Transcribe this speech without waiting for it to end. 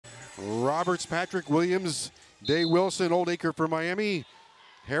Roberts, Patrick, Williams, Day-Wilson, Oldacre for Miami,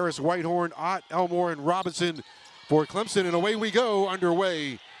 Harris, Whitehorn, Ott, Elmore, and Robinson for Clemson. And away we go,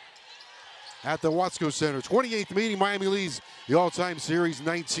 underway at the Watsco Center. 28th meeting, Miami leads the all-time series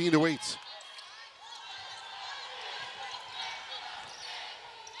 19-8.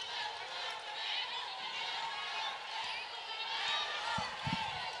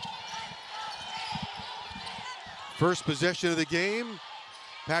 First possession of the game.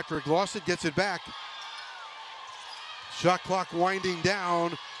 Patrick lost it, gets it back. Shot clock winding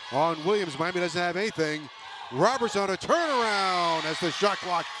down on Williams. Miami doesn't have anything. Roberts on a turnaround as the shot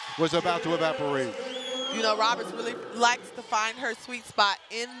clock was about to evaporate. You know, Roberts really likes to find her sweet spot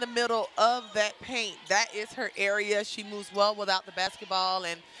in the middle of that paint. That is her area. She moves well without the basketball,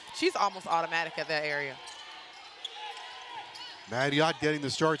 and she's almost automatic at that area. Maddie getting the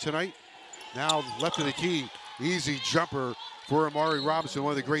start tonight. Now left of the key. Easy jumper for Amari Robinson,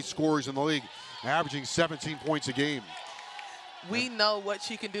 one of the great scorers in the league, averaging 17 points a game. We know what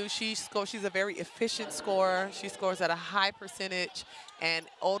she can do. She's a very efficient scorer. She scores at a high percentage, and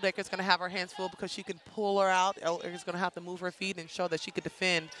Oldacre's going to have her hands full because she can pull her out. Oldacre's going to have to move her feet and show that she could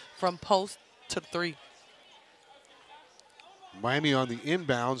defend from post to three. Miami on the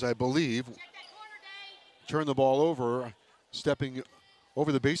inbounds, I believe, turn the ball over, stepping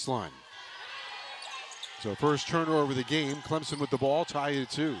over the baseline. So first turnover of the game. Clemson with the ball, tied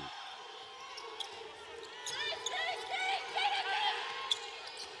at 2.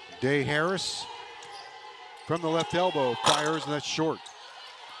 Day Harris from the left elbow fires, and that's short.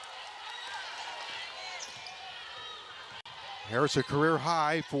 Harris a career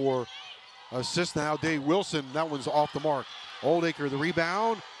high for assists now. Day-Wilson, that one's off the mark. Oldacre the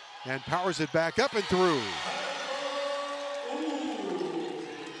rebound and powers it back up and through.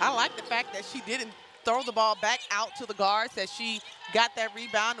 I like the fact that she didn't throw the ball back out to the guards, that she got that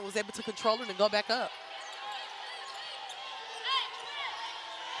rebound and was able to control it and go back up.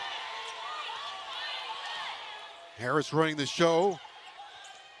 Harris running the show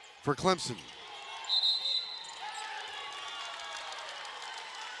for Clemson.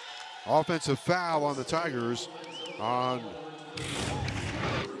 Offensive foul on the Tigers on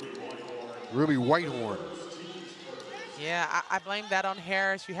Ruby Whitehorn. Yeah, I blame that on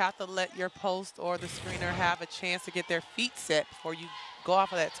Harris. You have to let your post or the screener have a chance to get their feet set before you go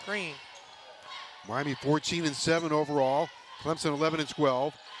off of that screen. Miami 14-7 overall. Clemson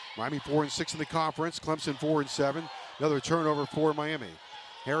 11-12. Miami 4-6 in the conference. Clemson 4-7. Another turnover for Miami.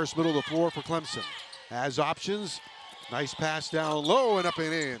 Harris middle of the floor for Clemson. Has options. Nice pass down low and up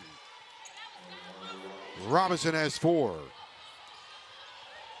and in. Robinson has 4.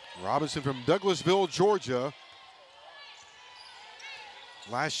 Robinson from Douglasville, Georgia.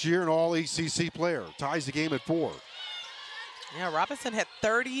 Last year an all ACC player. Ties the game at 4. Yeah, Robinson had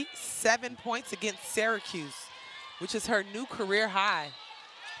 37 points against Syracuse, which is her new career high.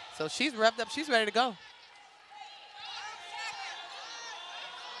 So she's revved up. She's ready to go.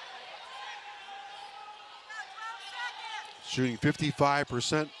 Shooting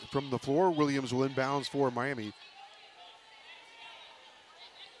 55% from the floor. Williams will inbounds for Miami.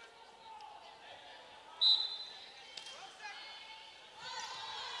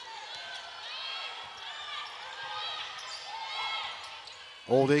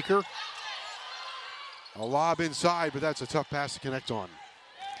 Oldacre. A lob inside, but that's a tough pass to connect on.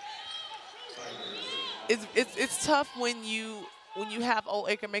 It's tough when you have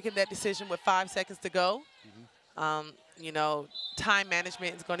Oldacre making that decision with 5 seconds to go. Mm-hmm. You know, time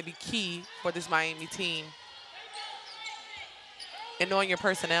management is going to be key for this Miami team, and knowing your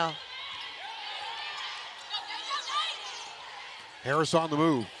personnel. Harris on the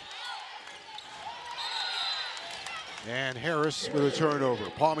move. And Harris with a turnover,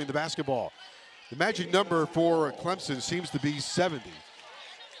 palming the basketball. The magic number for Clemson seems to be 70.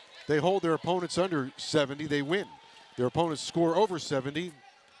 They hold their opponents under 70, they win. Their opponents score over 70,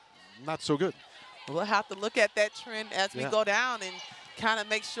 not so good. We'll have to look at that trend as we go down and kind of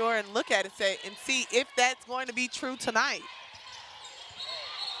make sure and look at it and see if that's going to be true tonight.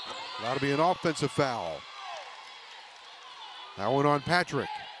 That'll be an offensive foul. That one on Patrick.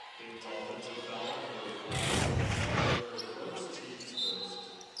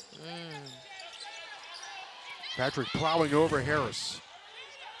 Patrick plowing over Harris.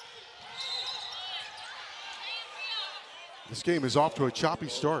 This game is off to a choppy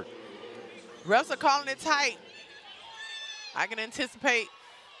start. Refs are calling it tight. I can anticipate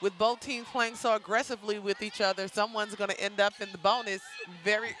with both teams playing so aggressively with each other, someone's going to end up in the bonus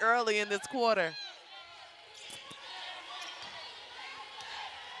very early in this quarter.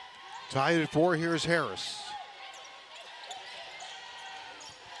 Tied at 4, here's Harris.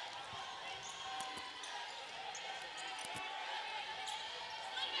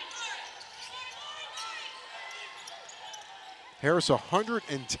 Harris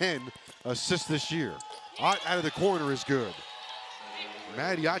 110 assists this year. Ott out of the corner is good.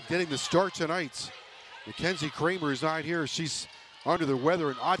 Maddie Ott getting the start tonight. Mackenzie Kramer is not here. She's under the weather,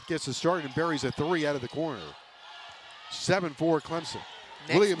 and Ott gets the start and buries a 3 out of the corner. 7-4 Clemson.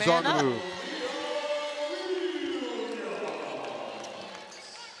 Next Williams on the move.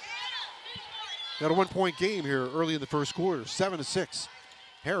 Got a 1-point game here early in the first quarter, 7-6.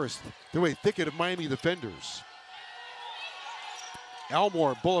 Harris through a thicket of Miami defenders.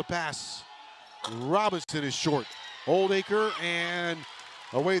 Elmore, bullet pass. Robinson is short. Oldacre, and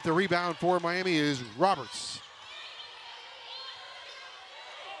away at the rebound for Miami is Roberts.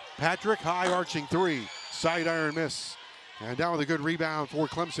 Patrick, high arching 3. Side iron miss. And down with a good rebound for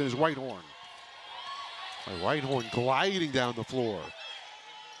Clemson is Whitehorn. Whitehorn gliding down the floor.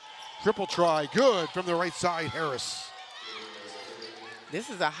 Triple try, good from the right side, Harris. This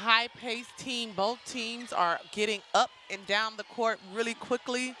is a high-paced team. Both teams are getting up and down the court really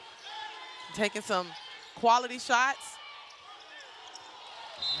quickly, taking some quality shots.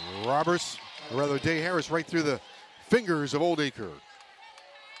 Roberts, or rather Day Harris, right through the fingers of Oldacre.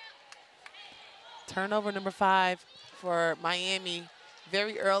 Turnover number 5 for Miami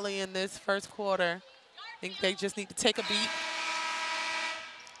very early in this first quarter. I think they just need to take a beat,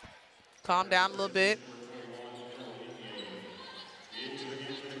 calm down a little bit.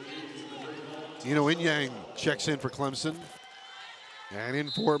 Inyang checks in for Clemson. And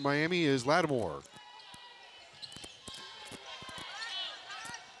in for Miami is Lattimore.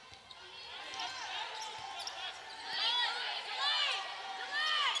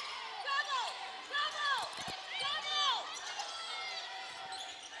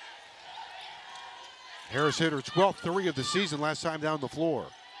 Harris hit her 12th 3 of the season last time down the floor.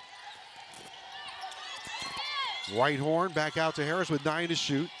 Whitehorn back out to Harris with 9 to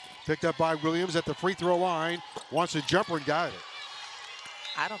shoot. Picked up by Williams at the free throw line. Wants a jumper and got it.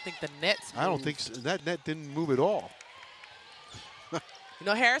 I don't think the net's moved. I don't think so. That net didn't move at all.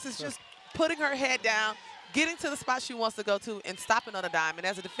 Harris is just putting her head down, getting to the spot she wants to go to, and stopping on a dime. And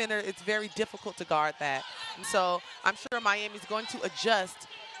as a defender, it's very difficult to guard that. And so I'm sure Miami's going to adjust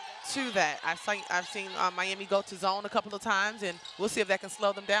to that. I've seen Miami go to zone a couple of times, and we'll see if that can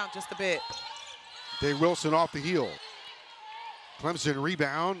slow them down just a bit. Day-Wilson off the heel. Clemson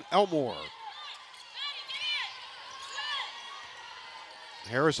rebound, Elmore.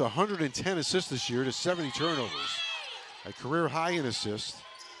 Harris 110 assists this year to 70 turnovers. A career high in assists.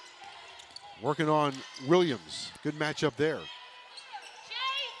 Working on Williams. Good matchup there.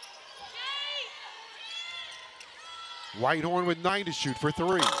 Whitehorn with 9 to shoot for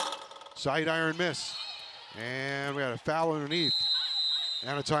 3. Side iron miss. And we got a foul underneath.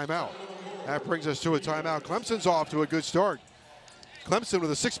 And a timeout. That brings us to a timeout. Clemson's off to a good start. Clemson with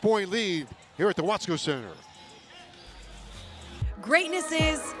a 6-point lead here at the Watsco Center. Greatness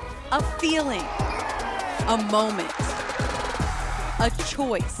is a feeling, a moment, a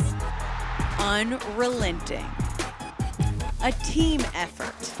choice, unrelenting, a team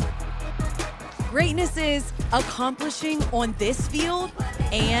effort. Greatness is accomplishing on this field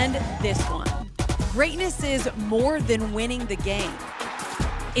and this one. Greatness is more than winning the game.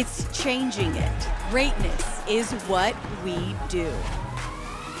 It's changing it. Greatness is what we do.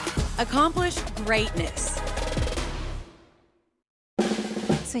 Accomplish greatness.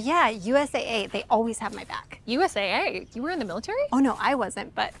 So yeah, USAA, they always have my back. USAA? You were in the military? Oh no, I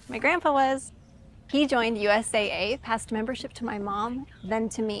wasn't, but my grandpa was. He joined USAA, passed membership to my mom, then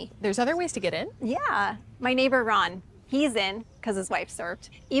to me. There's other ways to get in? Yeah, my neighbor Ron, he's in because his wife served.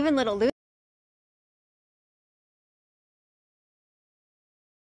 Even little Lou.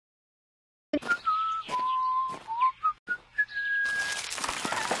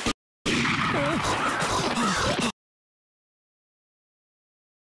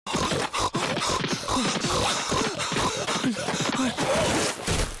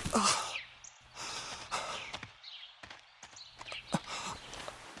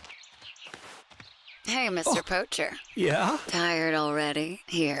 Hey, Mr. Poacher. Yeah? Tired already?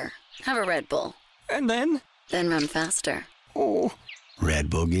 Here, have a Red Bull. And then? Then run faster. Oh. Red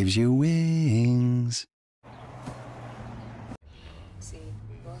Bull gives you wings. Sí,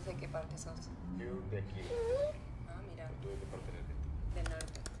 ¿vos de qué parte sos? Yo de aquí. Ah, mira. ¿Tú de qué parte eres? Del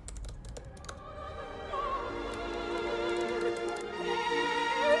norte.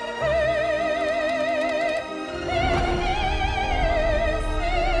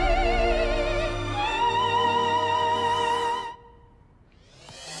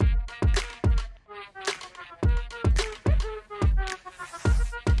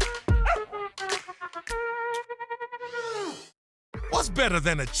 What's better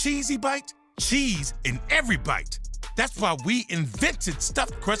than a cheesy bite? Cheese in every bite. That's why we invented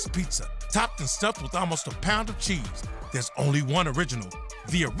stuffed crust pizza, topped and stuffed with almost a pound of cheese. There's only one original,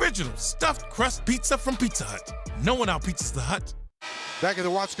 the original stuffed crust pizza from Pizza Hut. No one out-pizzas the Hut. Back at the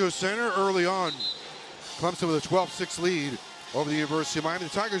Watsco Center early on, Clemson with a 12-6 lead over the University of Miami.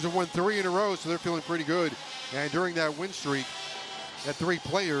 The Tigers have won 3 in a row, so they're feeling pretty good. And during that win streak, had 3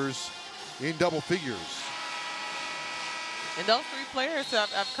 players in double figures. And those 3 players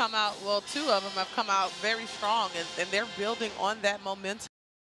have come out, well, 2 of them have come out very strong, and they're building on that momentum.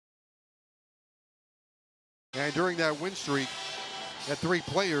 And during that win streak, had 3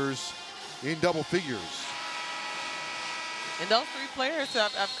 players in double figures. And those 3 players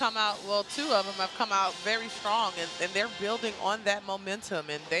have come out, well, 2 of them have come out very strong, and they're building on that momentum,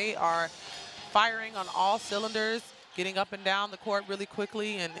 and they are firing on all cylinders, getting up and down the court really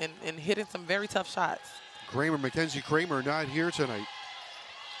quickly and hitting some very tough shots. Mackenzie Kramer not here tonight.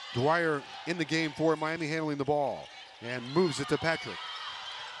 Dwyer in the game for Miami, handling the ball and moves it to Patrick.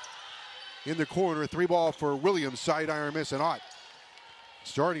 In the corner, 3-ball for Williams, side iron miss, and Ott.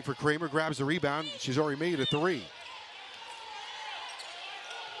 Starting for Kramer, grabs the rebound. She's already made a 3.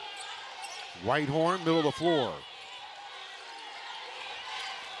 Whitehorn, middle of the floor.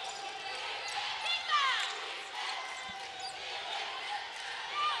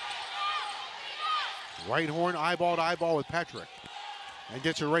 Whitehorn eyeball to eyeball with Patrick and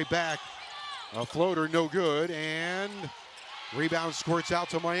gets it right back. A floater, no good, and rebound squirts out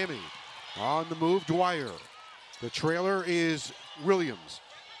to Miami. On the move, Dwyer. The trailer is Williams.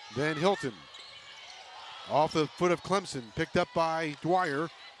 Then Hilton. Off the foot of Clemson, picked up by Dwyer.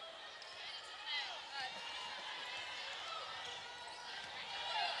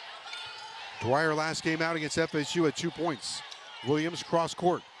 Dwyer last game out against FSU at 2 points. Williams cross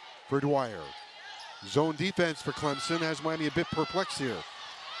court for Dwyer. Zone defense for Clemson has Miami a bit perplexed here.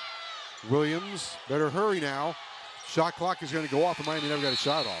 Williams, better hurry now. Shot clock is going to go off, and Miami never got a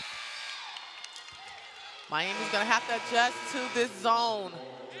shot off. Miami's going to have to adjust to this zone.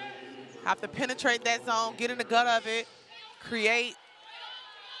 Have to penetrate that zone, get in the gut of it, create.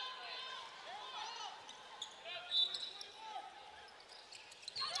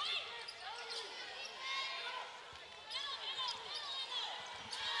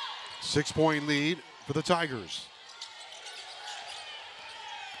 Six-point lead for the Tigers.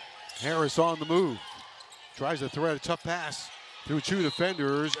 Harris on the move. Tries to thread a tough pass through 2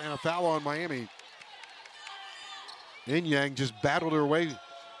 defenders and a foul on Miami. Inyang just battled her way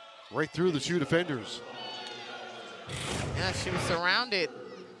right through the 2 defenders. Yeah, she was surrounded.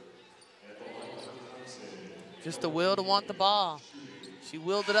 Just the will to want the ball. She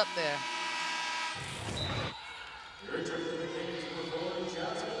willed it up there.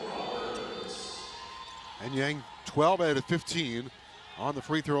 Inyang 12 out of 15 on the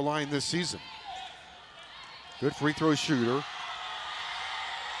free throw line this season. Good free throw shooter.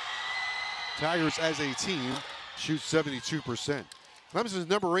 Tigers as a team shoot 72%. Clemson's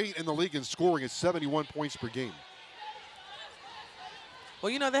number 8 in the league in scoring at 71 points per game.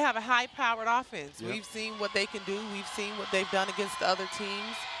 Well, you know, they have a high-powered offense. Yep. We've seen what they can do. We've seen what they've done against the other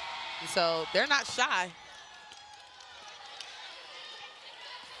teams. And so they're not shy.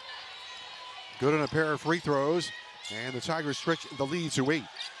 Good on a pair of free throws, and the Tigers stretch the lead to 8.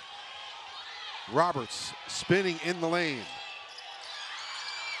 Roberts spinning in the lane.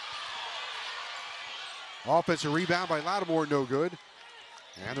 Offensive rebound by Lattimore, no good.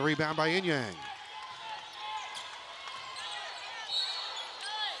 And the rebound by Inyang.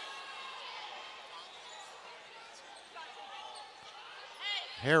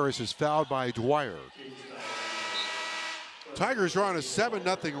 Harris is fouled by Dwyer. Tigers are on a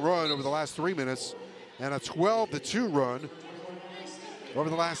 7-0 run over the last 3 minutes and a 12-2 run over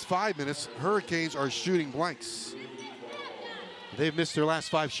the last 5 minutes. Hurricanes are shooting blanks. They've missed their last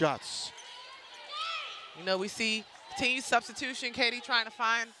 5 shots. You know, we see team substitution, Katie trying to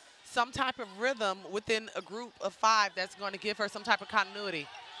find some type of rhythm within a group of 5 that's going to give her some type of continuity.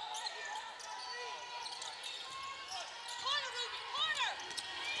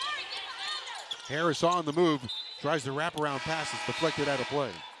 Harris on the move, tries the wraparound pass, it's deflected out of play.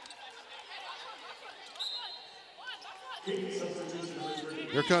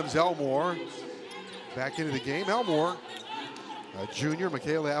 Here comes Elmore back into the game. Elmore, a junior,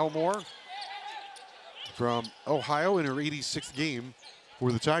 Michaela Elmore from Ohio in her 86th game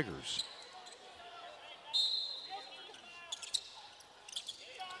for the Tigers.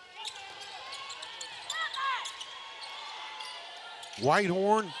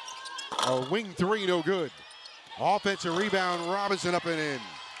 Whitehorn, a wing 3, no good. Offensive rebound, Robinson up and in.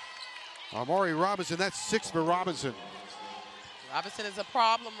 Amari Robinson, that's 6 for Robinson. Robinson is a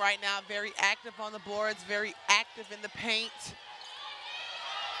problem right now, very active on the boards, very active in the paint.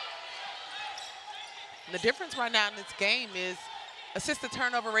 And the difference right now in this game is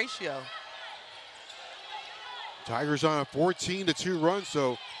assist-to-turnover ratio. Tigers on a 14-2 run,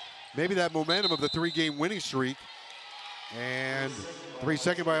 so maybe that momentum of the 3-game winning streak and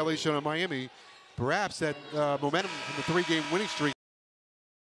 3-second violation on Miami, perhaps that momentum from the 3-game winning streak.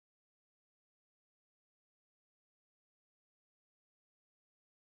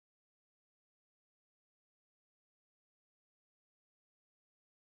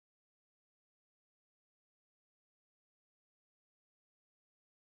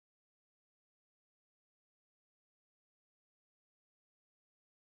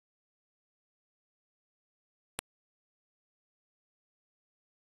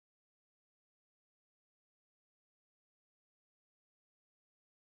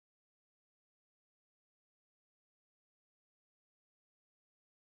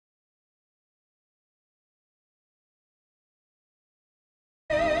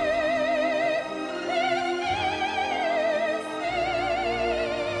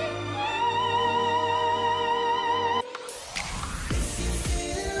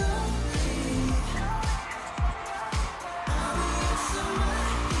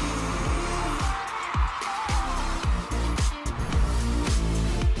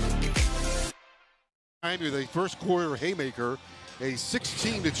 With a first quarter haymaker, a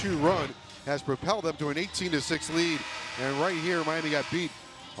 16-2 run has propelled them to an 18-6 lead. And right here, Miami got beat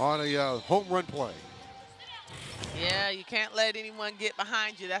on a home run play. Yeah, you can't let anyone get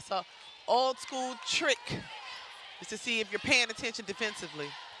behind you. That's a old school trick, is to see if you're paying attention defensively.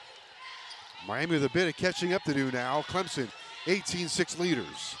 Miami with a bit of catching up to do now. Clemson, 18-6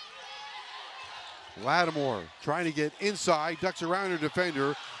 leaders. Lattimore trying to get inside, ducks around her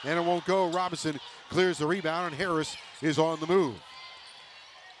defender, and it won't go. Robinson clears the rebound, and Harris is on the move.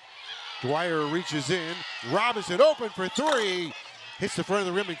 Dwyer reaches in. Robinson open for three. Hits the front of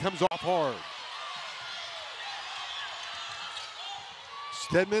the rim and comes off hard.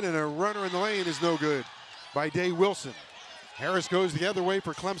 Stedman and a runner in the lane is no good by Day-Wilson. Harris goes the other way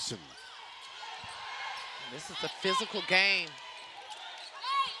for Clemson. This is a physical game.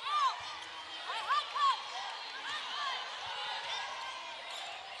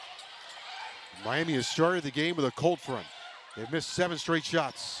 Miami has started the game with a cold front. They've missed 7 straight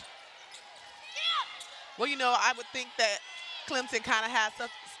shots. Well, you know, I would think that Clemson kind of has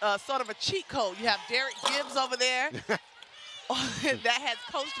sort of a cheat code. You have Derek Gibbs over there that has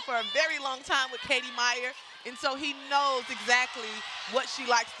coached for a very long time with Katie Meyer, and so he knows exactly what she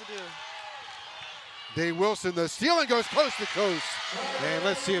likes to do. Day-Wilson, the steal, and goes coast to coast. And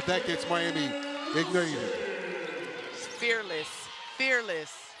let's see if that gets Miami ignited. Fearless,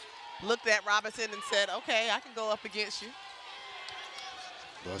 fearless. Looked at Robinson and said, okay, I can go up against you.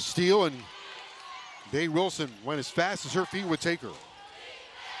 The steal, and Day-Wilson went as fast as her feet would take her.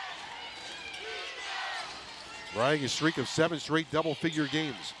 Riding a streak of 7 straight double-figure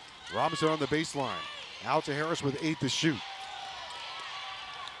games. Robinson on the baseline. Out to Harris with 8 to shoot.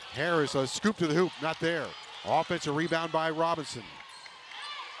 Harris, a scoop to the hoop, not there. Offensive rebound by Robinson.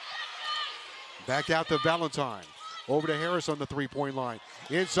 Back out to Valentine. Over to Harris on the three-point line.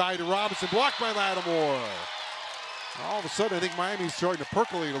 Inside to Robinson, blocked by Lattimore. All of a sudden, I think Miami's starting to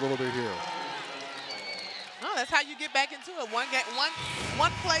percolate a little bit here. Oh, that's how you get back into it.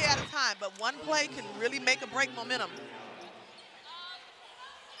 One play at a time, but one play can really make or break momentum.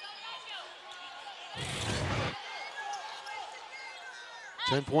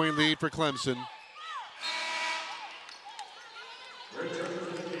 Ten-point lead for Clemson.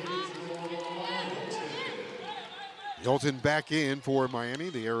 Hilton back in for Miami,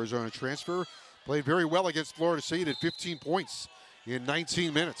 the Arizona transfer. Played very well against Florida State at 15 points in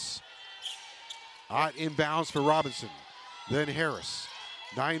 19 minutes. Hot inbounds for Robinson. Then Harris.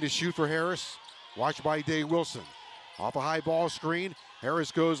 9 to shoot for Harris. Watched by Day-Wilson. Off a high ball screen.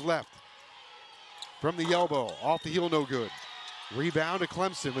 Harris goes left. From the elbow. Off the heel, no good. Rebound to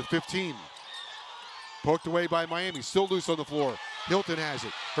Clemson with 15. Poked away by Miami. Still loose on the floor. Hilton has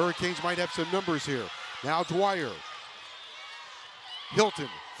it. Hurricanes might have some numbers here. Now Dwyer. Hilton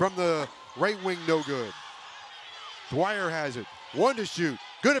from the right wing, no good. Dwyer has it. 1 to shoot.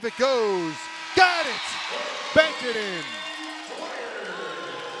 Good if it goes. Got it! Banked it in.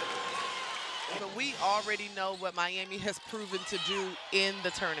 But we already know what Miami has proven to do in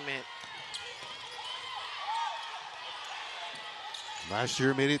the tournament. Last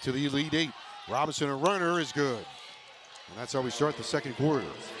year made it to the Elite 8. Robinson, a runner, is good. And that's how we start the second quarter.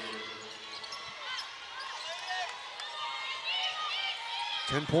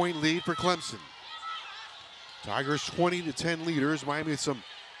 10-point lead for Clemson. Tigers 20-10 leaders. Miami with some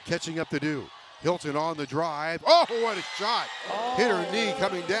catching up to do. Hilton on the drive. Oh, what a shot. Oh. Hit her knee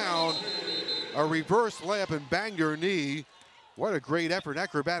coming down. A reverse layup and banged her knee. What a great effort,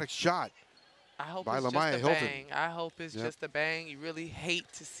 acrobatic shot. I hope by it's Lamaya just a Hilton. bang. I hope it's Yep. just a bang. You really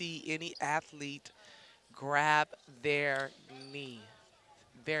hate to see any athlete grab their knee.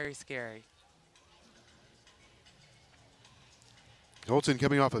 Very scary. Hilton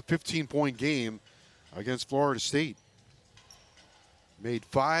coming off a 15-point game against Florida State. Made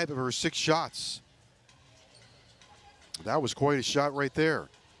 5 of her 6 shots. That was quite a shot right there.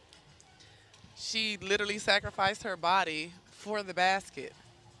 She literally sacrificed her body for the basket.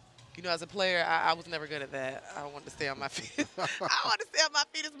 You know, as a player, I was never good at that. I wanted to stay on my feet. I wanted to stay on my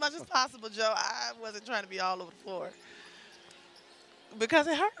feet as much as possible, Joe. I wasn't trying to be all over the floor because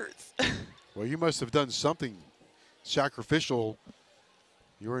it hurts. Well, you must have done something sacrificial.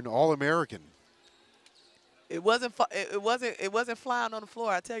 You were an All-American. It wasn't flying on the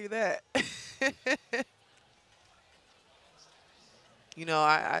floor, I tell you that. You know,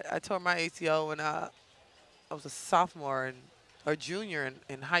 I tore my ACL when I was a sophomore or junior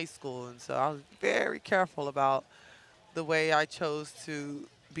in high school, and so I was very careful about the way I chose to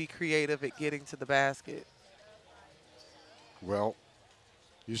be creative at getting to the basket. Well,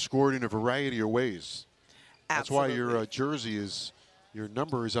 you scored in a variety of ways. That's why Absolutely. your jersey is, your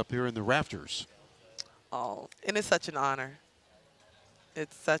number is up here in the rafters. Oh, and it's such an honor.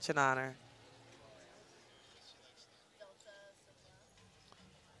 It's such an honor.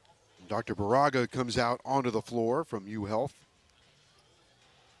 Dr. Baraga comes out onto the floor from UHealth.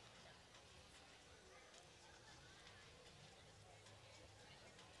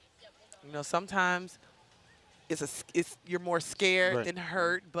 You know, sometimes you're more scared Right. than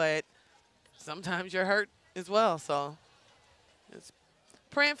hurt, but sometimes you're hurt as well. So it's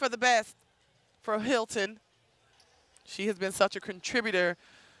praying for the best for Hilton. She has been such a contributor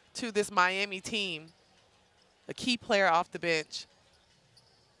to this Miami team, a key player off the bench.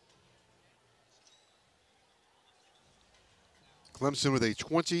 Clemson with a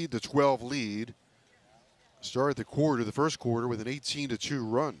 20-12 lead. Started the first quarter with an 18-2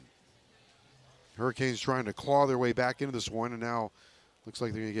 run. Hurricanes trying to claw their way back into this one, and now looks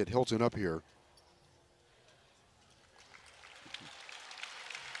like they're going to get Hilton up here.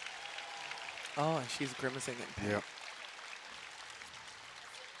 Oh, and she's grimacing in pain. Yep.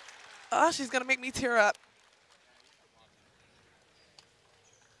 Oh, she's going to make me tear up.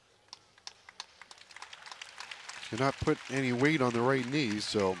 Cannot put any weight on the right knee,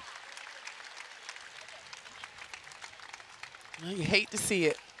 so. You hate to see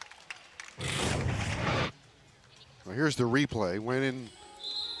it. Well, here's the replay. Went in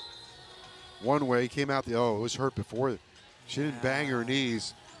one way, came out the, oh, it was hurt before. She didn't bang her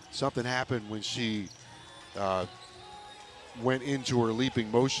knees. Something happened when she went into her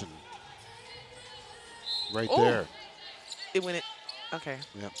leaping motion. Right Oh. there. It went it. Okay.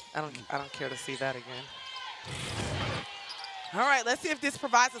 Yep. I don't care to see that again. All right, let's see if this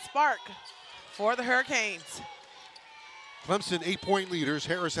provides a spark for the Hurricanes. Clemson 8-point leaders.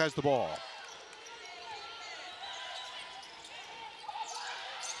 Harris has the ball.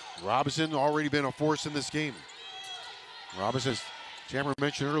 Robinson already been a force in this game. Robinson, as Tamara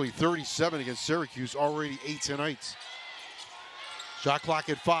mentioned early, 37 against Syracuse, already 8 tonight. Shot clock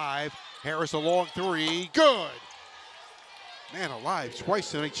at 5. Harris a long 3. Good. Man alive,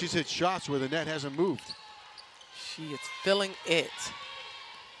 twice tonight she's hit shots where the net hasn't moved. She is feeling it.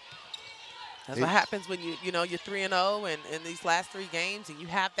 That's what happens when you're 3-0 and in these last 3 games, and you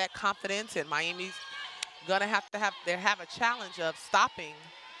have that confidence. And Miami's gonna have a challenge of stopping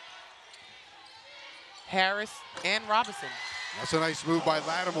Harris and Robinson. That's a nice move by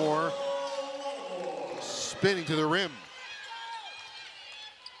Lattimore. Spinning to the rim.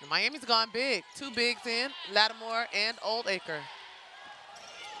 And Miami's gone big. 2 bigs in, Lattimore and Oldacre.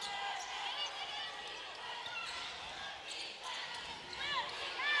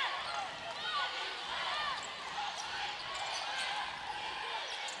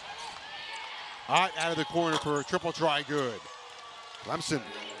 Hot out of the corner for a triple try, good. Clemson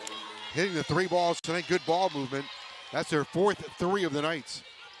hitting the 3 balls tonight, good ball movement. That's their 4th 3 of the night.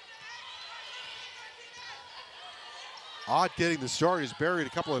 Ott getting the start, has buried a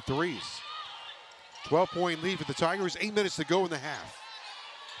couple of 3s. 12-point lead for the Tigers, 8 minutes to go in the half.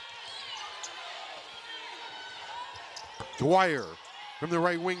 Dwyer from the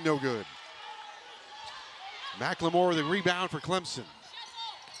right wing, no good. McLemore with a rebound for Clemson.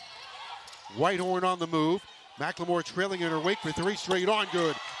 Whitehorn on the move. McLemore trailing in her wake for 3 straight on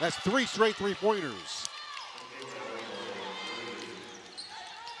good. That's 3 straight 3-pointers.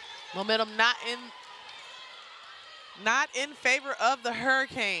 Momentum not in Not in favor of the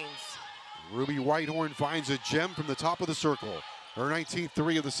Hurricanes. Ruby Whitehorn finds a gem from the top of the circle. Her 19th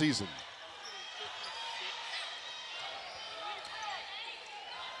three of the season.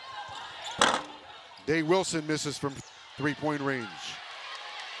 Day-Wilson misses from three-point range.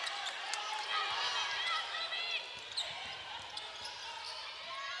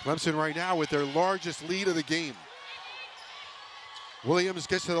 Clemson right now with their largest lead of the game. Williams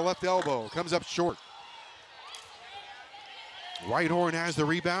gets to the left elbow, comes up short. Whitehorn has the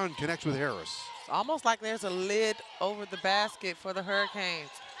rebound, connects with Harris. It's almost like there's a lid over the basket for the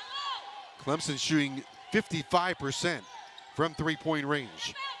Hurricanes. Clemson shooting 55% from three-point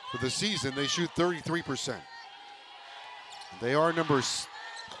range. For the season, they shoot 33%. They are number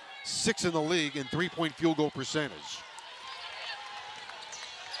 6 in the league in three-point field goal percentage.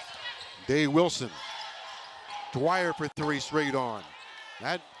 Day-Wilson. Dwyer for three straight on.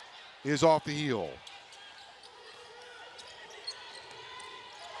 That is off the heel.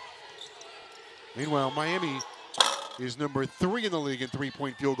 Meanwhile, Miami is number 3 in the league in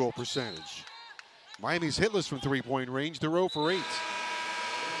three-point field goal percentage. Miami's hitless from three-point range. They're 0 for 8.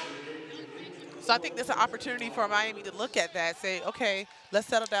 So I think there's an opportunity for Miami to look at that, say, okay, let's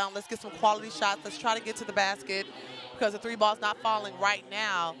settle down, let's get some quality shots, let's try to get to the basket because the three ball's not falling right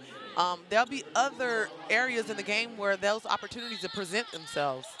now. There'll be other areas in the game where those opportunities will present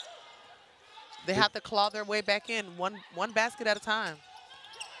themselves. They have to claw their way back in, one basket at a time.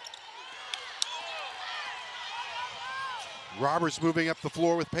 Roberts moving up the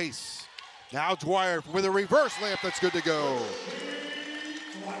floor with pace. Now Dwyer with a reverse layup that's good to go.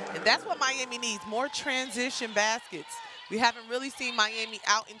 And that's what Miami needs, more transition baskets. We haven't really seen Miami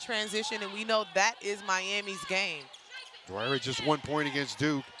out in transition, and we know that is Miami's game. Dwyer had just 1 point against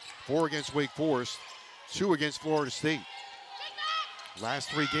Duke, 4 against Wake Forest, 2 against Florida State. Last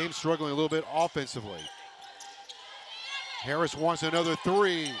 3 games struggling a little bit offensively. Harris wants another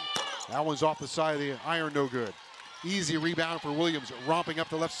 3. That one's off the side of the iron, no good. Easy rebound for Williams, romping up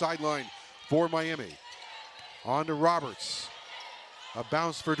the left sideline for Miami. On to Roberts. A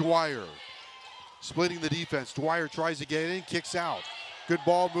bounce for Dwyer. Splitting the defense. Dwyer tries to get in, kicks out. Good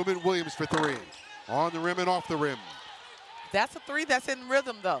ball movement, Williams for 3. On the rim and off the rim. That's a 3 that's in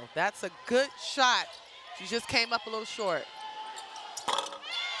rhythm, though. That's a good shot. She just came up a little short.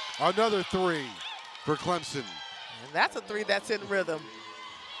 Another 3 for Clemson. And that's a 3 that's in rhythm.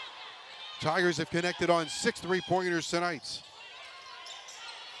 Tigers have connected on 6 three-pointers tonight.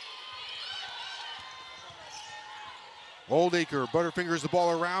 Oldacre butterfingers the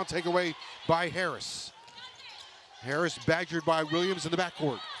ball around, take away by Harris. Harris badgered by Williams in the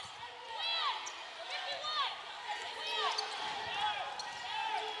backcourt.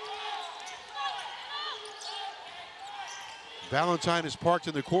 Valentine is parked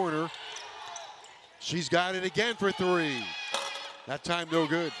in the corner. She's got it again for 3. That time no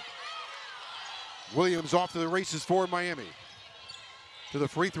good. Williams off to the races for Miami. To the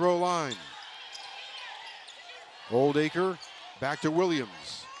free throw line. Oldacre back to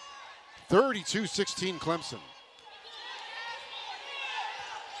Williams. 32-16 Clemson.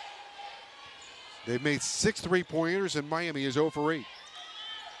 They've made 6 three-pointers and Miami is 0 for 8.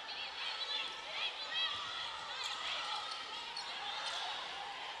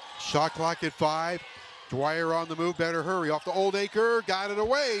 Shot clock at 5. Dwyer on the move, better hurry. Off to Oldacre, got it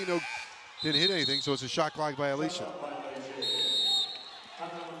away. No, didn't hit anything, so it's a shot clock violation.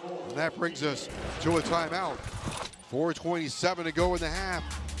 And that brings us to a timeout. 4:27 to go in the half.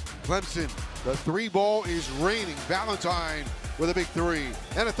 Clemson, the 3 ball is raining. Valentine with a big 3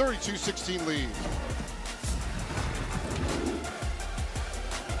 and a 32-16 lead.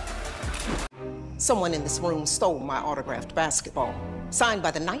 Someone in this room stole my autographed basketball, signed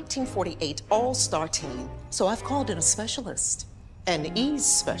by the 1948 All-Star team. So I've called in a specialist, an ease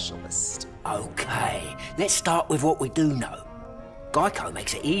specialist. Okay, let's start with what we do know. Geico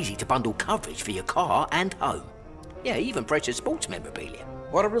makes it easy to bundle coverage for your car and home. Yeah, even precious sports memorabilia.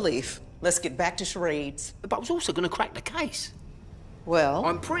 What a relief. Let's get back to charades. But I was also going to crack the case. Well,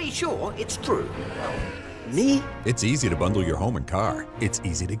 I'm pretty sure it's true. Me? It's easy to bundle your home and car. It's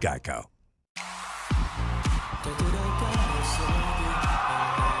easy to Geico.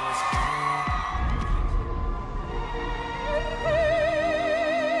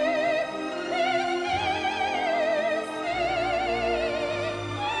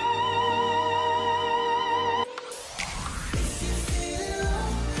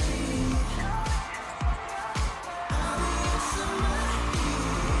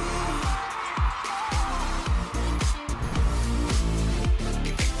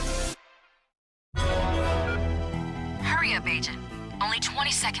 Hurry up, Agent. Only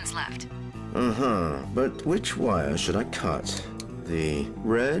 20 seconds left. But which wire should I cut? The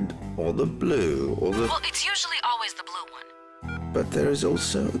red or the blue or the... Well, it's usually always the blue one. But there is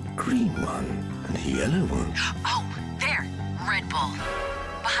also a green one and a yellow one. Oh, there. Red Bull.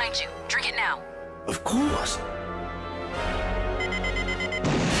 Behind you. Drink it now. Of course.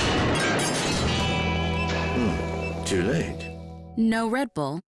 Too late. No Red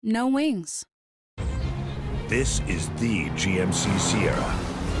Bull, no wings. This is the GMC Sierra.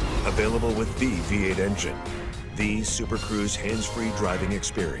 Available with the V8 engine, the Super Cruise hands-free driving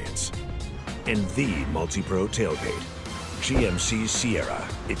experience, and the multi-pro tailgate. GMC Sierra,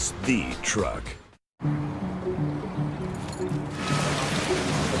 it's the truck.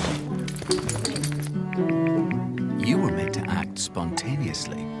 You were made to act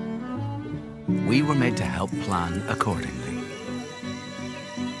spontaneously. We were made to help plan accordingly.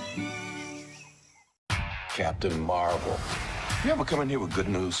 Captain Marvel. You ever come in here with good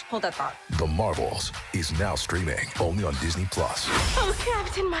news? Hold that thought. The Marvels is now streaming only on Disney+. Oh,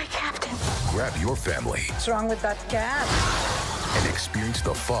 Captain, my Captain. Grab your family What's wrong with that cat? and experience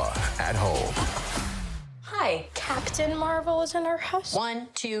the fun at home. Hi, Captain Marvel is in our house. 1,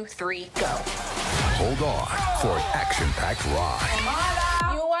 2, 3, go. Hold on for an action-packed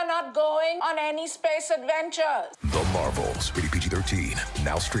ride. You are not going on any space adventures. The Marvels, rated PG-13,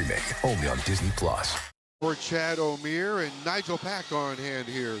 now streaming only on Disney+. For Chad O'Meara and Nigel Pack on hand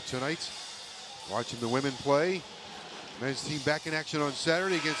here tonight. Watching the women play. Men's team back in action on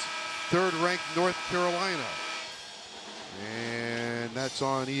Saturday against third-ranked North Carolina. And that's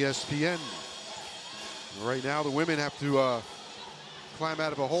on ESPN. Right now, the women have to climb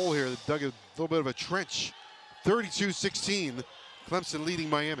out of a hole here. They dug a little bit of a trench. 32-16, Clemson leading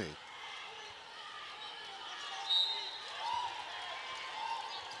Miami.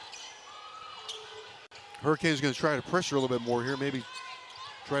 Hurricanes going to try to pressure a little bit more here, maybe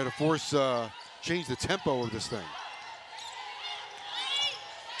try to force, change the tempo of this thing.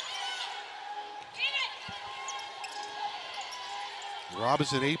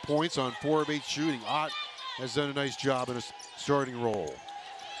 Robinson 8 points on 4 of 8 shooting. Ott has done a nice job in a starting role.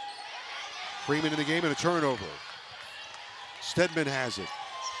 Freeman in the game and a turnover. Stedman has it.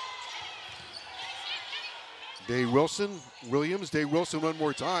 Day-Wilson, Williams, Day-Wilson one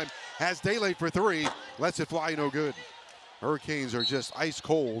more time. Has daylight for 3, lets it fly, no good. Hurricanes are just ice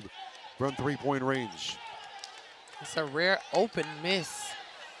cold from 3-point range. It's a rare open miss.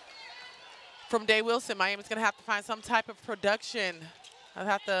 From Day-Wilson, Miami's gonna have to find some type of production. They'll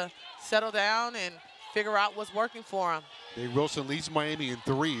have to settle down and figure out what's working for them. Day-Wilson leads Miami in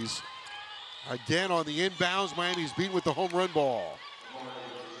threes. Again on the inbounds, Miami's beaten with the home run ball.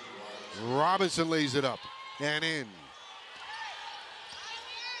 Robinson lays it up and in.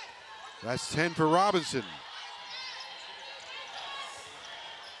 That's 10 for Robinson.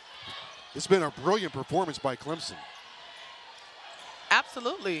 It's been a brilliant performance by Clemson.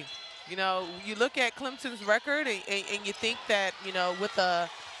 Absolutely. You know, you look at Clemson's record and you think that, you know, with an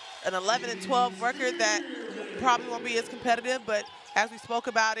 11-12 record that probably won't be as competitive, but as we spoke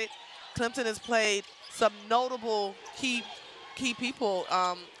about it, Clemson has played some notable key people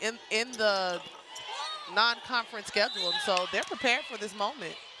in the non-conference schedule, and so they're prepared for this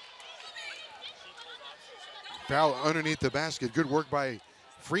moment. Foul underneath the basket. Good work by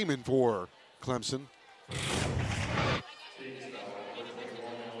Freeman for Clemson.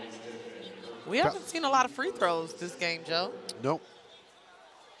 We haven't seen a lot of free throws this game, Joe. Nope.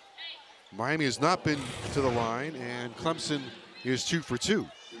 Miami has not been to the line, and Clemson is 2 for 2.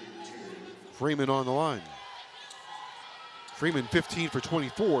 Freeman on the line. Freeman 15 for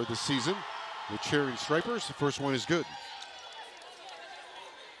 24 this season with Cherry Stripers. The first one is good.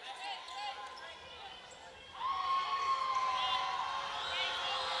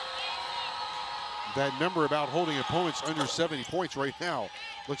 That number about holding opponents under 70 points right now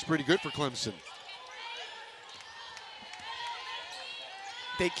looks pretty good for Clemson.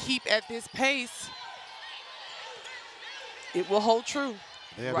 They keep at this pace, it will hold true.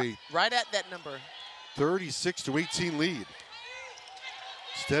 They have right at that number. 36-18 lead.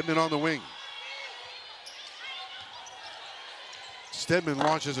 Stedman on the wing. Stedman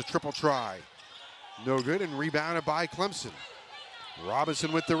launches a triple try. No good, and rebounded by Clemson.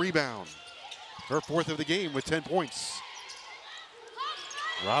 Robinson with the rebound. Her 4th of the game with 10 points.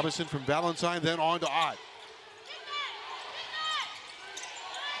 Robinson from Valentine, then on to Ott.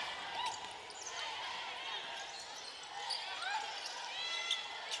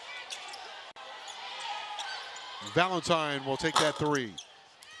 Valentine will take that 3.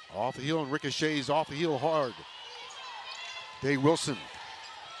 Off the heel and ricochets off the heel hard. Day-Wilson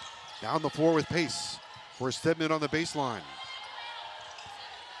down the floor with pace for Stedman on the baseline.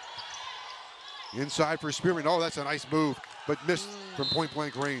 Inside for Spearman. Oh, that's a nice move, but missed from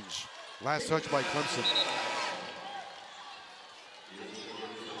point-blank range. Last touch by Clemson.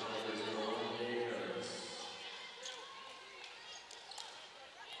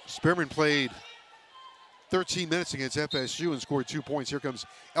 Spearman played 13 minutes against FSU and scored 2 points. Here comes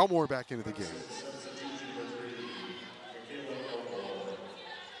Elmore back into the game.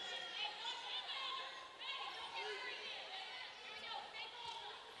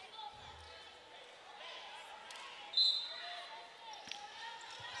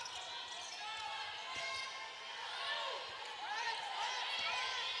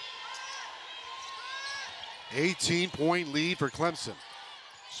 Eighteen-point lead for Clemson.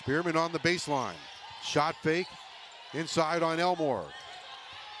 Spearman on the baseline. Shot fake. Inside on Elmore.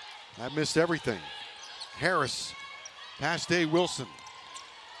 That missed everything. Harris. Past Day-Wilson.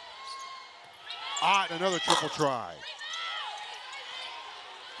 Ott, another triple try.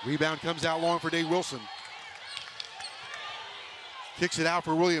 Rebound comes out long for Day-Wilson. Kicks it out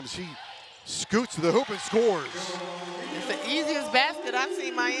for Williams. He scoots to the hoop and scores. It's the easiest basket I've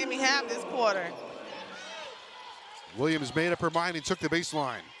seen Miami have this quarter. Williams made up her mind and took the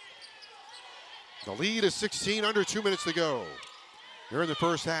baseline. The lead is 16, under 2 minutes to go. Here in the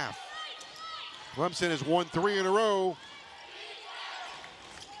first half. Clemson has won 3 in a row.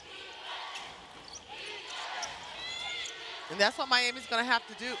 And that's what Miami's going to have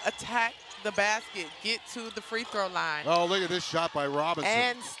to do. Attack the basket. Get to the free throw line. Oh, look at this shot by Robinson.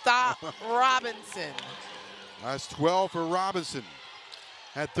 And stop Robinson. That's 12 for Robinson.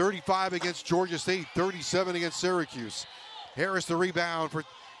 Had 35 against Georgia State, 37 against Syracuse. Harris the rebound for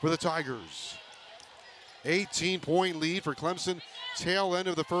the Tigers. 18-point lead for Clemson, tail end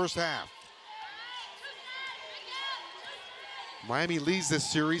of the first half. Miami leads this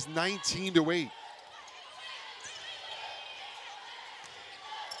series 19-8.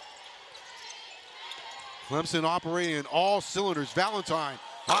 Clemson operating in all cylinders. Valentine,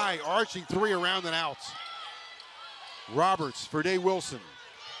 high, arching three around and out. Roberts for Day-Wilson.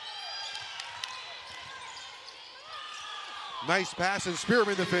 Nice pass and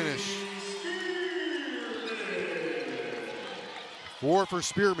Spearman to finish. 4 for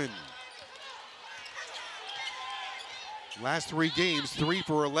Spearman. Last 3 games, 3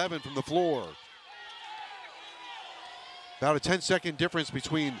 for 11 from the floor. About a 10-second difference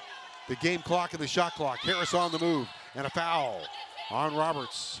between the game clock and the shot clock. Harris on the move and a foul on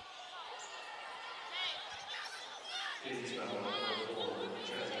Roberts.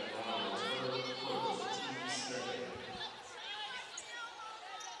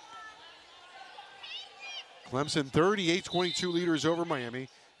 Clemson 38-22 leaders over Miami.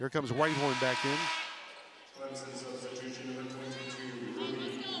 Here comes Whitehorn back in. Clemson substitution number 22,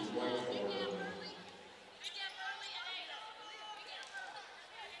 Whitehorn.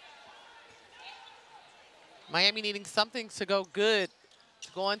 Miami needing something to go good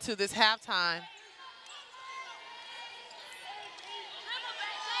to go into this halftime.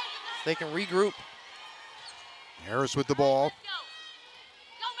 They can regroup. Harris with the ball.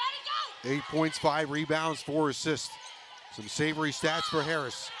 8 points, 5 rebounds, 4 assists. Some savory stats for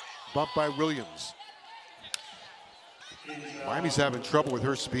Harris. Bumped by Williams. Miami's having trouble with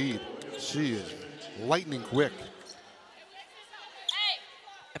her speed. She is lightning quick.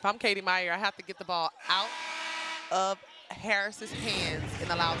 If I'm Katie Meyer, I have to get the ball out of Harris's hands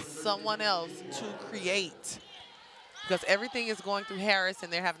and allow someone else to create. Because everything is going through Harris,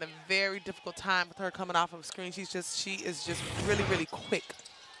 and they're having a very difficult time with her coming off of the screen. She is just really, really quick.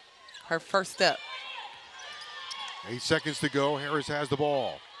 Her first step. 8 seconds to go. Harris has the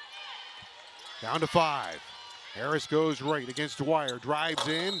ball. Down to 5. Harris goes right against Dwyer. Drives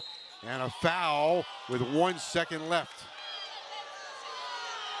in, and a foul with 1 second left.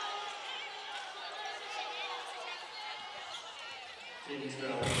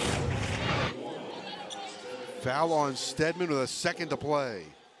 Foul on Stedman with a second to play.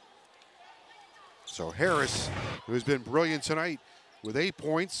 So Harris, who has been brilliant tonight with 8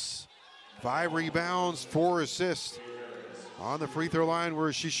 points, 5 rebounds, 4 assists on the free throw line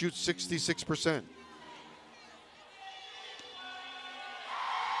where she shoots 66%.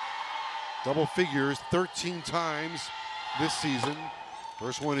 Double figures 13 times this season.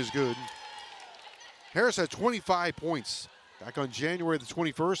 First one is good. Harris had 25 points back on January the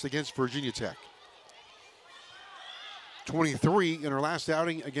 21st against Virginia Tech. 23 in her last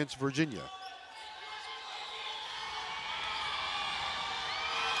outing against Virginia.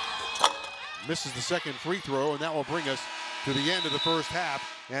 Misses the second free throw, and that will bring us to the end of the first half.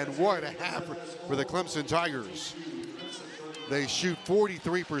 And what a half for the Clemson Tigers. They shoot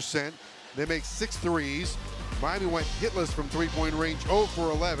 43%. They make 6 threes. Miami went hitless from three-point range, 0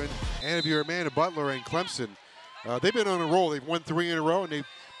 for 11. And if you're Amanda Butler and Clemson, they've been on a roll. They've won 3 in a row, and they've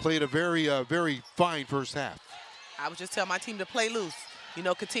played a very, very fine first half. I would just tell my team to play loose. You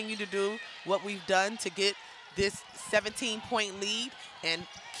know, continue to do what we've done to get this 17-point lead and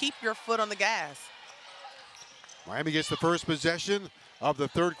keep your foot on the gas. Miami gets the first possession of the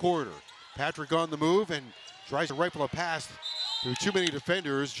third quarter. Patrick on the move and tries to rifle a pass through too many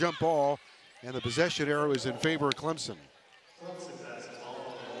defenders. Jump ball, and the possession arrow is in favor of Clemson.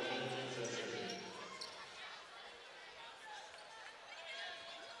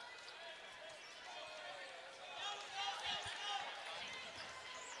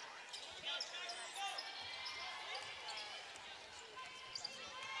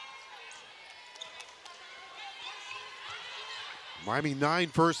 Miami 9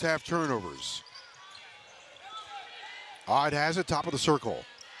 first half turnovers. Odd has it, top of the circle.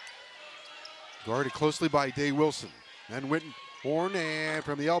 Guarded closely by Day-Wilson. And Whittenhorn, and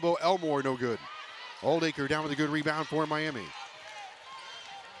from the elbow, Elmore, no good. Oldacre down with a good rebound for Miami.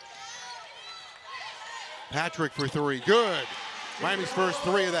 Patrick for 3, good. Miami's first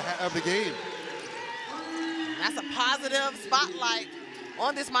 3 of the game. That's a positive spotlight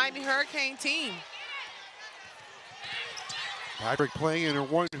on this Miami Hurricane team. Patrick playing in her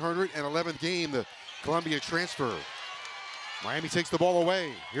 111th game, the Columbia transfer. Miami takes the ball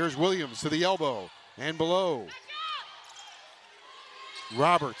away. Here's Williams to the elbow and below.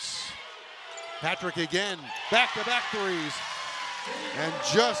 Roberts. Patrick again. Back-to-back threes. And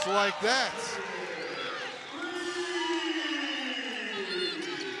just like that,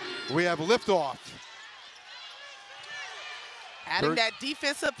 we have liftoff. Adding that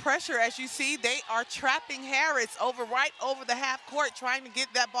defensive pressure, as you see, they are trapping Harris right over the half court, trying to get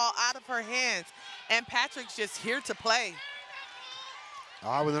that ball out of her hands. And Patrick's just here to play.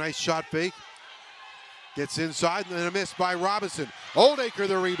 With a nice shot fake. Gets inside and then a miss by Robinson. Oldacre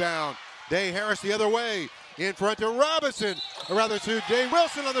the rebound. Harris the other way. In front to Robinson. Or rather to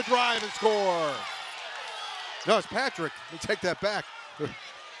Day-Wilson on the drive and score. No, it's Patrick. Let me take that back.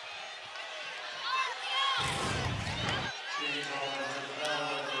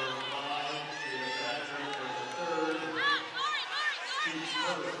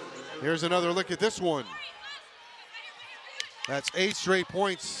 Here's another look at this one. That's 8 straight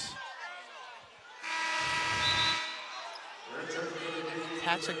points.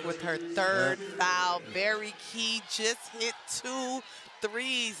 Patrick with her third foul, very key, just hit 2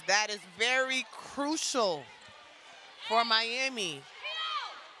 threes. That is very crucial for Miami.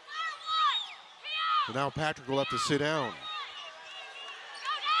 So now Patrick will have to sit down.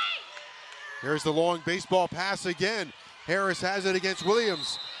 Here's the long baseball pass again. Harris has it against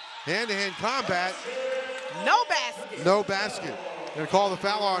Williams. Hand-to-hand combat. No basket. No basket. Gonna call the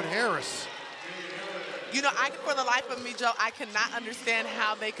foul on Harris. You know, for the life of me, Joe, I cannot understand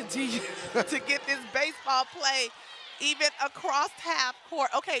how they continue to get this baseball play even across half court.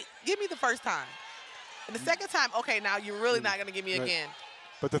 Okay, give me the first time. And the second time, okay, now you're really not gonna give me again.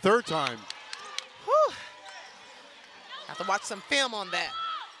 But the third time. Whew. Have to watch some film on that.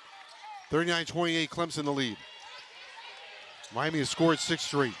 39-28, Clemson the lead. Miami has scored 6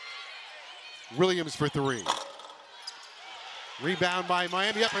 straight. Williams for 3. Rebound by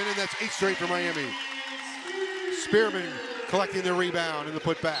Miami, up and in, that's 8 straight for Miami. Spearman collecting the rebound and the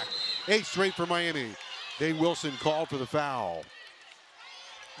putback. 8 straight for Miami. Day-Wilson called for the foul.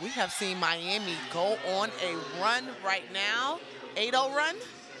 We have seen Miami go on a run right now. 8-0 run.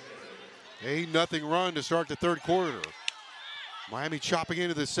 8-0 run to start the third quarter. Miami chopping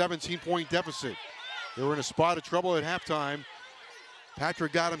into the 17-point deficit. They were in a spot of trouble at halftime.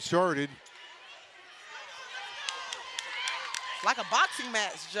 Patrick got him started. Like a boxing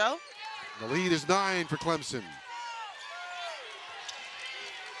match, Joe. The lead is 9 for Clemson.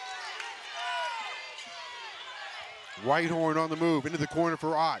 Whitehorn on the move, into the corner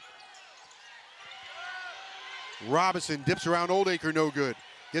for Ott. Robinson dips around Oldacre, no good.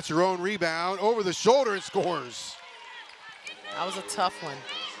 Gets her own rebound, over the shoulder and scores. That was a tough one.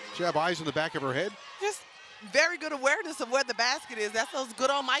 She have eyes in the back of her head? Just very good awareness of where the basket is. That's those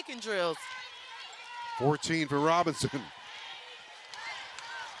good old Mikan drills. 14 for Robinson.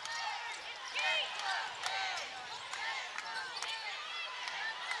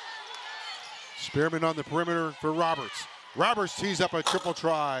 Spearman on the perimeter for Roberts. Roberts tees up a triple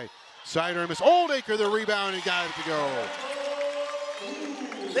try. Sider miss. Oldacre the rebound and got it to go.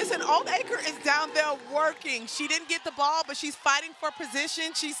 Listen, Oldacre is down there working. She didn't get the ball, but she's fighting for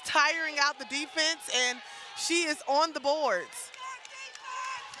position. She's tiring out the defense, and she is on the boards.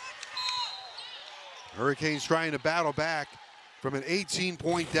 Hurricanes trying to battle back from an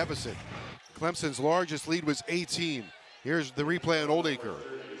 18-point deficit. Clemson's largest lead was 18. Here's the replay on Oldacre.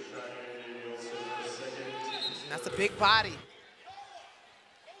 That's a big body.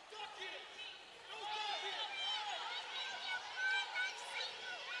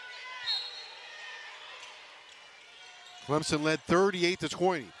 Clemson led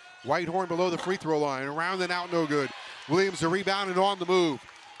 38-20. Whitehorn below the free throw line. Around and out, no good. Williams the rebound and on the move.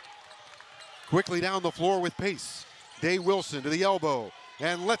 Quickly down the floor with pace. Day-Wilson to the elbow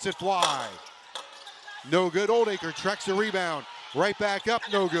and lets it fly. No good. Oldacre tracks the rebound. Right back up,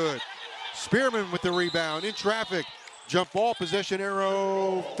 no good. Spearman with the rebound in traffic. Jump ball, possession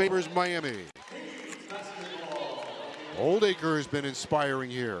arrow favors Miami. Oldacre has been inspiring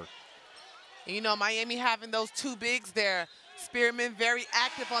here. You know, Miami having those two bigs there. Spearman very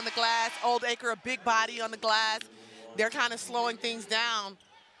active on the glass. Oldacre a big body on the glass. They're kind of slowing things down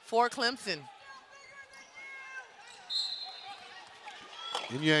for Clemson.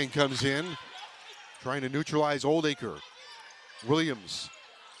 Yang comes in, trying to neutralize Oldacre. Williams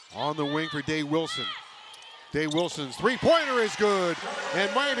on the wing for Day-Wilson. Day-Wilson's three-pointer is good,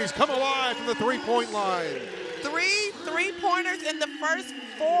 and Miami's come alive from the three-point line. Three-pointers in the first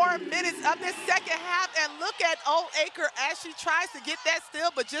 4 minutes of this second half, and look at Oldacre as she tries to get that steal,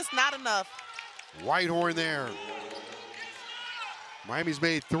 but just not enough. Whitehorn there. Miami's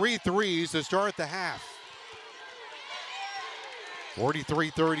made 3 threes to start the half.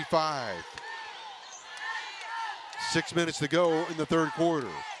 43-35. 6 minutes to go in the third quarter.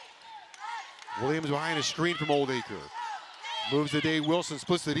 Williams behind a screen from Oldacre. Moves to Day-Wilson,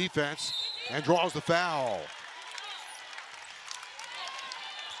 splits the defense, and draws the foul.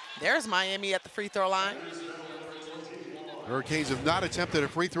 There's Miami at the free throw line. Hurricanes have not attempted a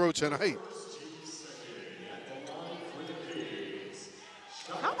free throw tonight.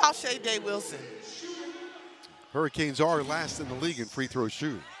 How about Shayeann Day-Wilson? Hurricanes are last in the league in free throw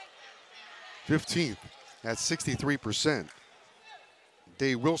shooting. 15th at 63%.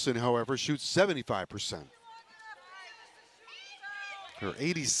 Day-Wilson, however, shoots 75%. Her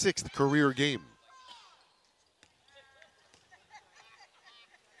 86th career game.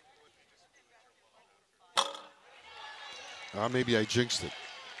 Maybe I jinxed it.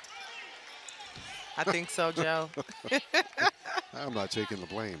 I think so, Joe. I'm not taking the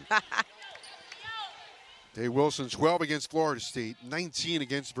blame. Day-Wilson 12 against Florida State, 19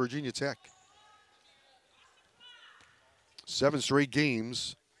 against Virginia Tech. 7 straight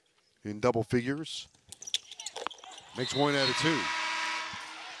games in double figures. Makes 1 out of 2.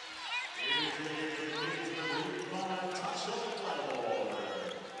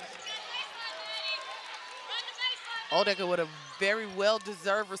 Oldacre with a very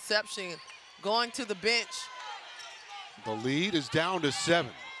well-deserved reception going to the bench. The lead is down to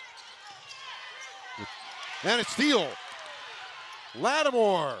 7. And a steal.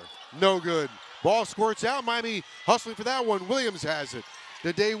 Lattimore, no good. Ball squirts out. Miami hustling for that one. Williams has it.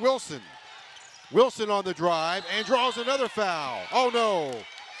 To Day-Wilson. Wilson on the drive and draws another foul. Oh no.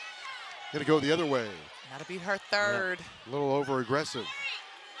 Gonna go the other way. Gotta be her third. Yeah, a little over-aggressive.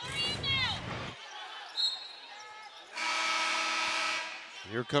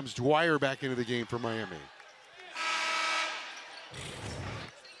 Here comes Dwyer back into the game for Miami.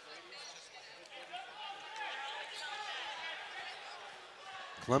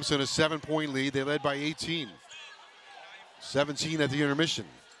 Clemson a 7-point lead. They led by 18. 17 at the intermission.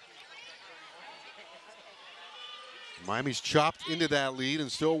 Miami's chopped into that lead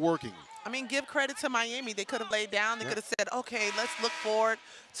and still working. I mean, give credit to Miami. They could have laid down. They could have said, okay, let's look forward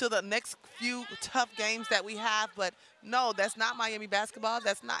to the next few tough games that we have. But no, that's not Miami basketball.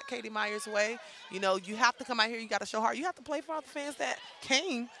 That's not Katie Meyer's way. You know, you have to come out here. You got to show heart. You have to play for all the fans that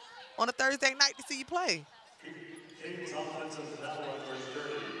came on a Thursday night to see you play.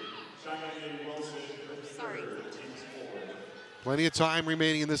 Sorry. Plenty of time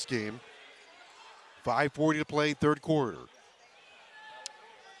remaining in this game. 5:40 to play, third quarter.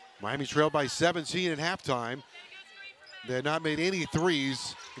 Miami trailed by 17 at halftime. They had not made any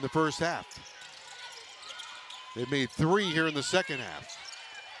threes in the first half. They made 3 here in the second half.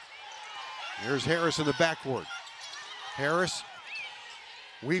 Here's Harris in the backcourt. Harris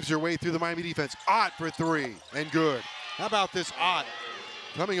weaves her way through the Miami defense. Ott for 3 and good. How about this Ott?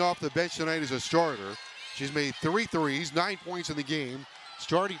 Coming off the bench tonight as a starter. She's made 3 threes, 9 points in the game,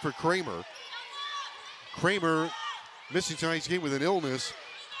 starting for Kramer. Kramer missing tonight's game with an illness.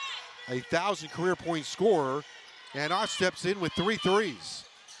 1,000 career point scorer, and Ott steps in with 3 threes.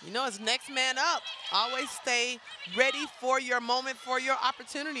 You know, it's next man up. Always stay ready for your moment, for your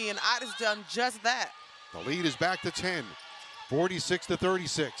opportunity, and Ott has done just that. The lead is back to 10,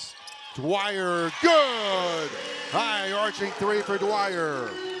 46-36. Dwyer, good! High arching 3 for Dwyer.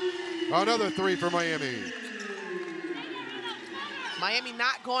 Another three for Miami. Miami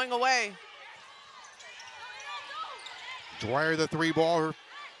not going away. Dwyer the three ball, her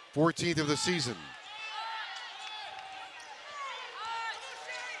 14th of the season.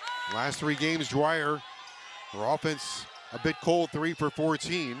 Last 3 games, Dwyer, her offense a bit cold, 3 for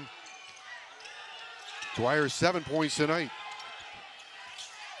 14. Dwyer 7 points tonight.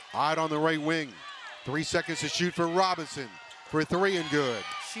 Odd on the right wing. 3 seconds to shoot for Robinson for 3 and good.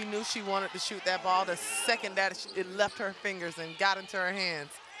 She knew she wanted to shoot that ball the second that it left her fingers and got into her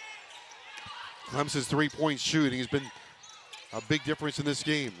hands. Clemson's 3-point shooting has been a big difference in this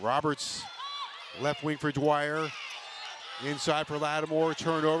game. Roberts, left wing for Dwyer. Inside for Lattimore,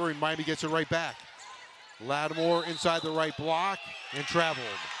 turnover, and Miami gets it right back. Lattimore inside the right block and traveled.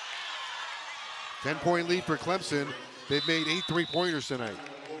 10-point lead for Clemson. They've made 8 3-pointers tonight.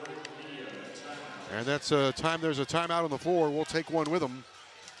 And that's a time, there's a timeout on the floor. We'll take one with them.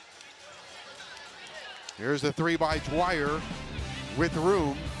 Here's the 3 by Dwyer with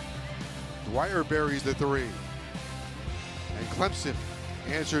room. Dwyer buries the 3. And Clemson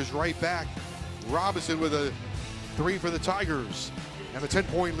answers right back. Robinson with a 3 for the Tigers and a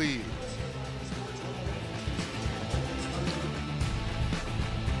 10-point lead.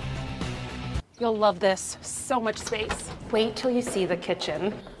 You'll love this. So much space. Wait till you see the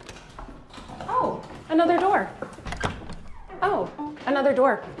kitchen. Oh, another door. Oh, another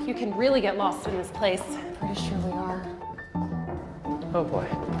door. You can really get lost in this place. Pretty sure we are. Oh boy.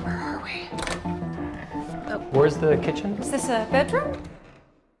 Where are we? Oh. Where's the kitchen? Is this a bedroom? At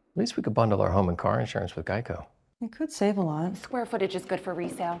least we could bundle our home and car insurance with Geico. You could save a lot. Square footage is good for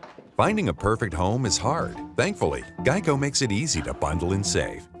resale. Finding a perfect home is hard. Thankfully, Geico makes it easy to bundle and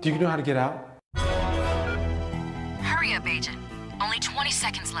save. Do you know how to get out? Hurry up, Agent. Only 20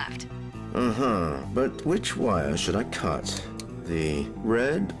 seconds left. But which wire should I cut? The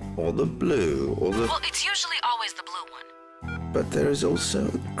red or the blue or the... Well, it's usually always the blue one. But there is also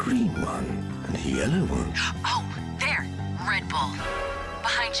a green one and a yellow one. Oh, there. Red Bull.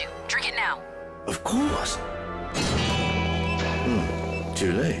 Behind you. Drink it now. Of course.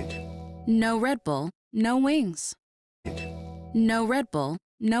 Too late. No Red Bull, no wings. No Red Bull,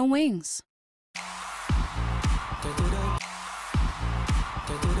 no wings.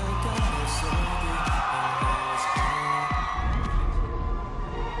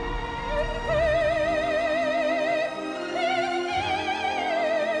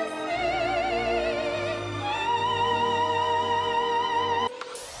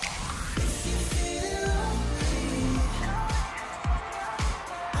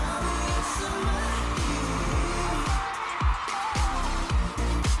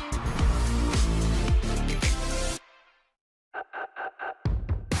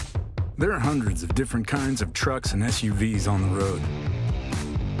 There are hundreds of different kinds of trucks and SUVs on the road.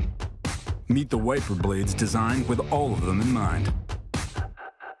 Meet the wiper blades designed with all of them in mind.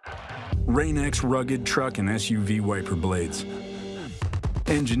 Rain-X rugged truck and SUV wiper blades.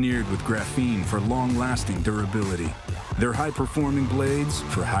 Engineered with graphene for long-lasting durability. They're high-performing blades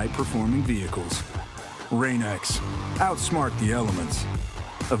for high-performing vehicles. Rain-X. Outsmart the elements.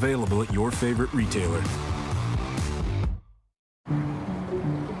 Available at your favorite retailer.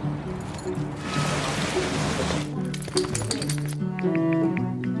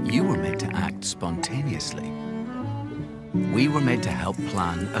 You were made to act spontaneously. We were made to help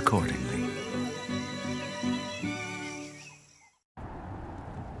plan accordingly.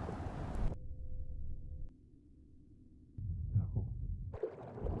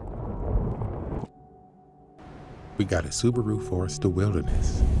 We got a Subaru Forester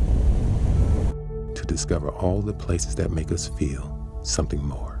Wilderness to discover all the places that make us feel something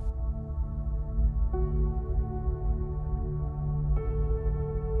more.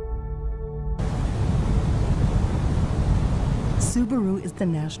 Subaru is the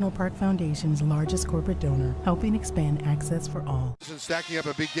National Park Foundation's largest corporate donor, helping expand access for all. Stacking up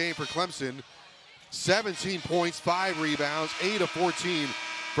a big game for Clemson. 17 points, 5 rebounds, 8 of 14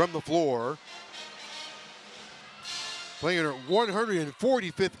 from the floor. Playing her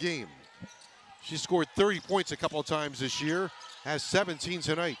 145th game. She scored 30 points a couple of times this year, has 17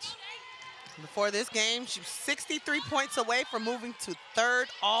 tonight. Before this game, she was 63 points away from moving to 3rd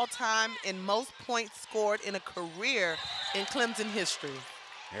all-time in most points scored in a career in Clemson history.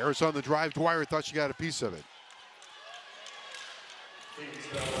 Harris on the drive. Dwyer thought she got a piece of it.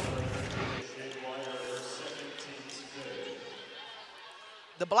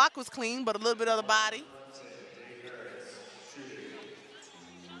 The block was clean, but a little bit of the body.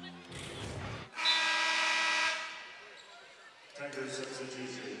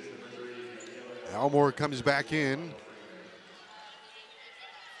 Elmore comes back in.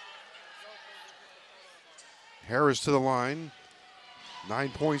 Harris to the line. 9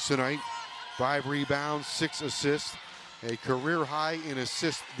 points tonight, 5 rebounds, 6 assists. A career high in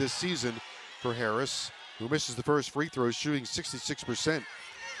assists this season for Harris, who misses the first free throw, shooting 66%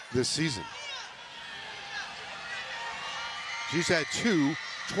 this season. She's had 2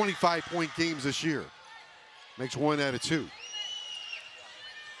 25-point games this year. Makes 1 out of 2.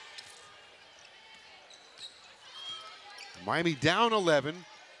 Miami down 11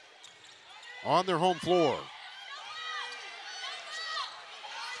 on their home floor.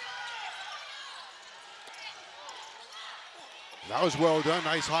 That was well done.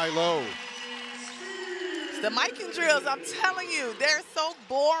 Nice high-low. The miking drills, I'm telling you, they're so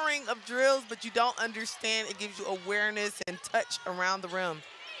boring of drills, but you don't understand. It gives you awareness and touch around the rim.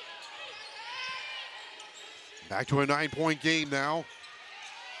 Back to a 9-point game now.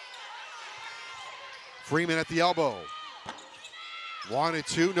 Freeman at the elbow. Wanted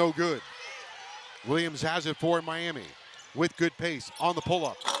to, no good. Williams has it for Miami with good pace on the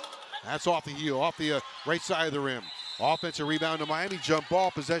pull-up. That's off the heel, off the right side of the rim. Offensive rebound to Miami, jump ball,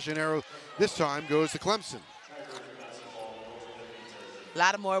 possession arrow. This time goes to Clemson.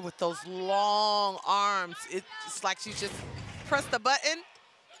 Lattimore with those long arms. It's like she just pressed the button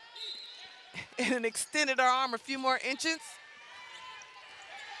and extended her arm a few more inches.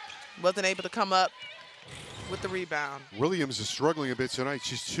 Wasn't able to come up with the rebound. Williams is struggling a bit tonight.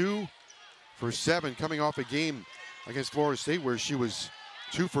 She's 2 for 7 coming off a game against Florida State where she was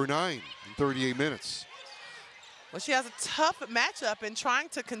 2 for 9 in 38 minutes. Well, she has a tough matchup, and trying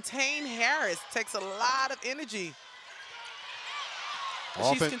to contain Harris takes a lot of energy.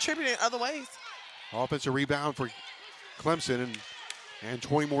 She's contributing in other ways. Offensive rebound for Clemson, and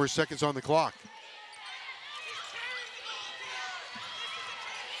 20 more seconds on the clock.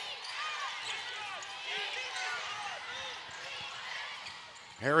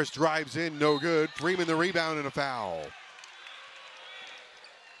 Harris drives in, no good. Freeman the rebound and a foul.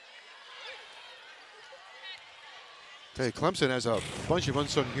 Hey, Clemson has a bunch of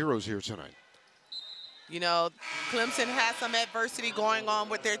unsung heroes here tonight. You know, Clemson has some adversity going on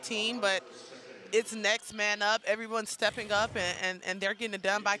with their team, but it's next man up. Everyone's stepping up, and they're getting it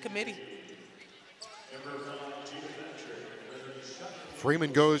done by committee.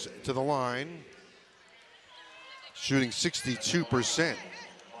 Freeman goes to the line, shooting 62%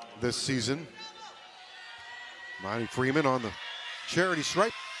 this season. Monty Freeman on the charity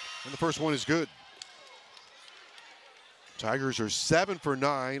stripe, and the first one is good. Tigers are 7 for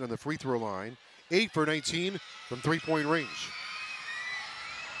 9 on the free throw line, 8 for 19 from three-point range.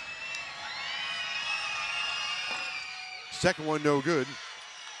 Second one no good.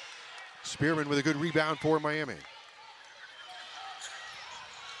 Spearman with a good rebound for Miami.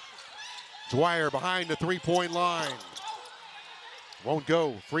 Dwyer behind the three-point line. Won't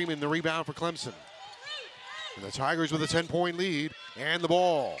go. Freeman the rebound for Clemson. And the Tigers with a 10-point lead and the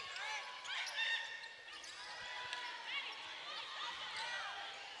ball.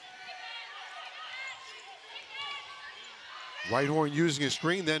 Whitehorn using a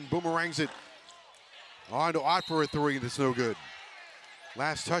screen, then boomerangs it on to Ott for a three. That's no good.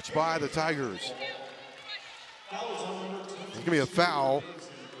 Last touch by the Tigers. There's going to be a foul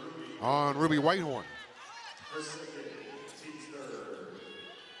on Ruby Whitehorn.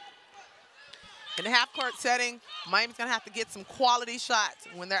 In the half-court setting, Miami's going to have to get some quality shots.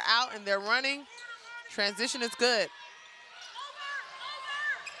 When they're out and they're running, transition is good.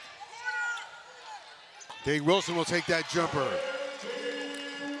 Day-Wilson will take that jumper.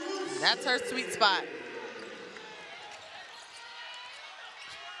 That's her sweet spot.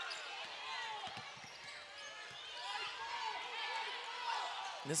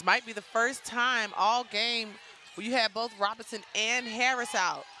 This might be the first time all game where you have both Robinson and Harris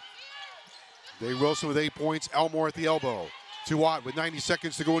out. Day-Wilson with 8 points, Elmore at the elbow. To Ott with 90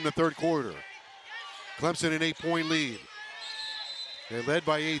 seconds to go in the third quarter. Clemson an 8-point lead. They're led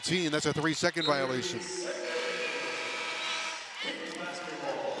by 18. That's a 3-second violation.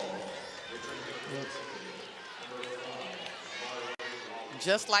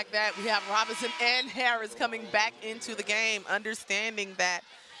 Just like that, we have Robinson and Harris coming back into the game, understanding that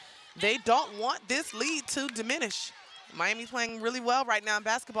they don't want this lead to diminish. Miami's playing really well right now in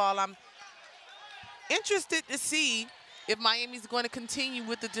basketball. I'm interested to see if Miami's going to continue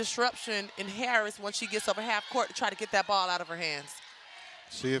with the disruption in Harris once she gets over half court to try to get that ball out of her hands.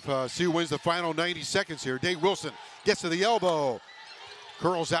 See if who wins the final 90 seconds here. Day-Wilson gets to the elbow.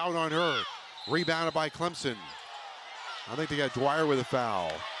 Curls out on her. Rebounded by Clemson. I think they got Dwyer with a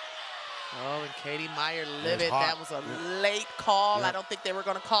foul. Oh, and Katie Meyer-Livet, that was a late call. Yep. I don't think they were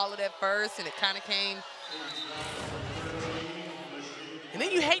going to call it at first, and it kind of came. And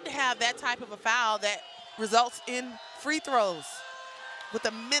then you hate to have that type of a foul that results in free throws with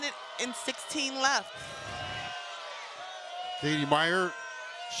 1:16 left. Katie Meyer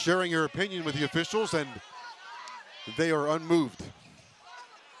sharing her opinion with the officials, and they are unmoved.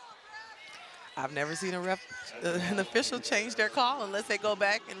 I've never seen an official change their call unless they go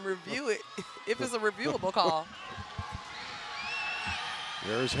back and review it, if it's a reviewable call.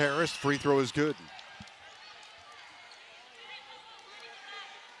 There's Harris. Free throw is good.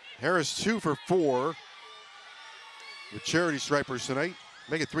 Harris 2 for 4 with charity stripers tonight.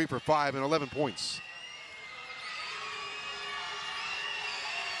 Make it 3 for 5 and 11 points.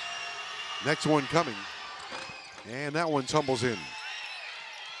 Next one coming. And that one tumbles in.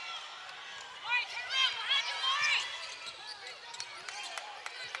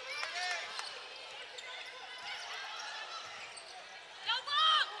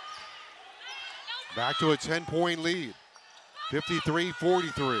 Back to a 10-point lead,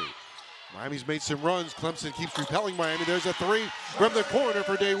 53-43. Miami's made some runs. Clemson keeps repelling Miami. There's a three from the corner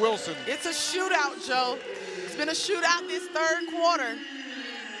for Day-Wilson. It's a shootout, Joe. It's been a shootout this third quarter.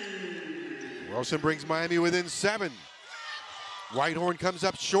 Wilson brings Miami within 7. Whitehorn comes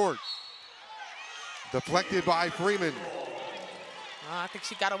up short. Deflected by Freeman. I think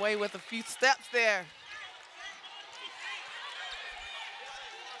she got away with a few steps there.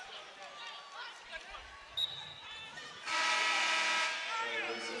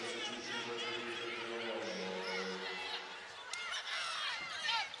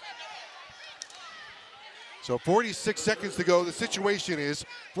 So 46 seconds to go. The situation is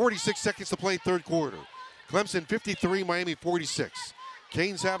 46 seconds to play third quarter. Clemson 53, Miami 46.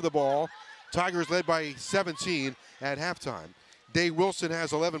 Canes have the ball. Tigers led by 17 at halftime. Day-Wilson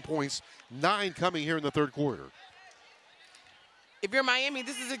has 11 points, 9 coming here in the third quarter. If you're Miami,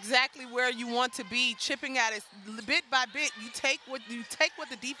 this is exactly where you want to be, chipping at it bit by bit. You take what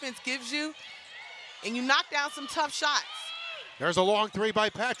the defense gives you, and you knock down some tough shots. There's a long three by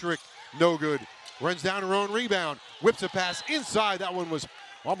Patrick. No good. Runs down her own rebound. Whips a pass inside. That one was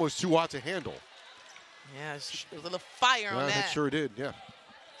almost too hot to handle. Yeah, there was a little fire on that. It sure did, yeah.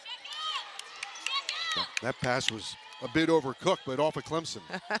 That pass was a bit overcooked, but off of Clemson.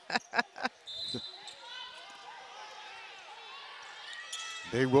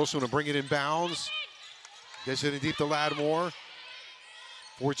 Day-Wilson will bring it in bounds. Gets it in deep to Lattimore.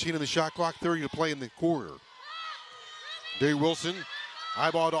 14 in the shot clock, 30 to play in the quarter. Day-Wilson,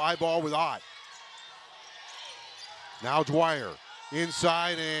 eyeball to eyeball with Ott. Now Dwyer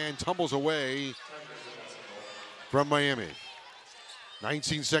inside and tumbles away from Miami.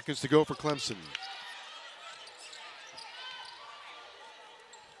 19 seconds to go for Clemson.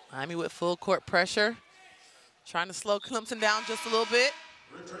 Miami with full court pressure. Trying to slow Clemson down just a little bit.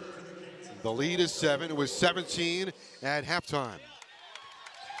 The lead is 7. It was 17 at halftime.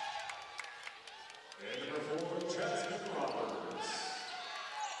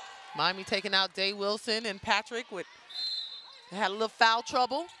 Miami taking out Day-Wilson and Patrick had a little foul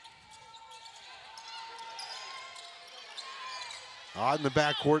trouble. Odd in the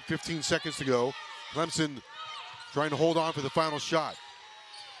backcourt, 15 seconds to go. Clemson trying to hold on for the final shot.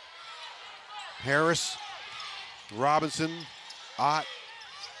 Harris, Robinson, Ott.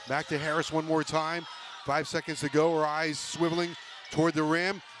 Back to Harris one more time. 5 seconds to go. Her eyes swiveling toward the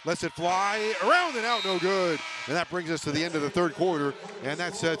rim. Lets it fly around and out, no good. And that brings us to the end of the third quarter, and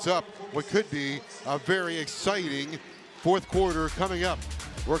that sets up what could be a very exciting fourth quarter coming up.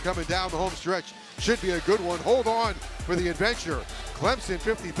 We're coming down the home stretch. Should be a good one. Hold on for the adventure. Clemson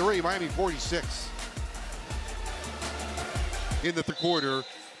 53, Miami 46. In the third quarter,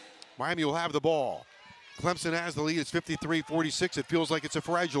 Miami will have the ball. Clemson has the lead. It's 53-46. It feels like it's a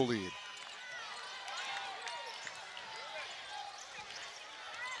fragile lead.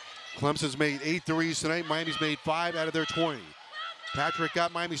 Clemson's made 8 threes tonight. Miami's made 5 out of their 20. Patrick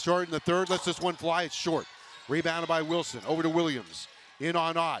got Miami started in the third. Lets this one fly. It's short. Rebounded by Wilson. Over to Williams. In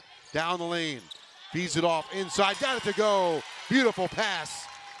on Ott. Down the lane. Feeds it off inside. Got it to go. Beautiful pass.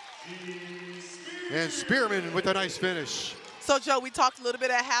 And Spearman with a nice finish. So, Joe, we talked a little bit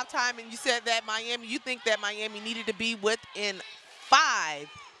at halftime, and you said that you think that Miami needed to be within 5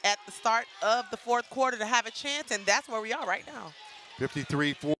 at the start of the fourth quarter to have a chance, and that's where we are right now.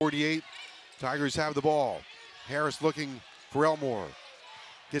 53-48. Tigers have the ball. Harris looking for Elmore.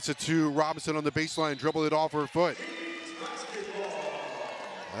 Gets it to Robinson on the baseline. Dribbled it off her foot.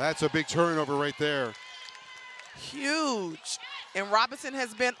 That's a big turnover right there. Huge. And Robinson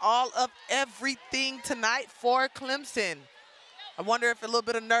has been all of everything tonight for Clemson. I wonder if a little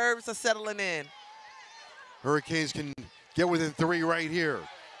bit of nerves are settling in. Hurricanes can get within 3 right here.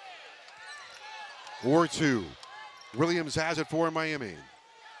 Or 2. Williams has it for Miami.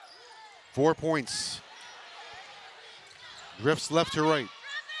 4 points. Drifts left to right.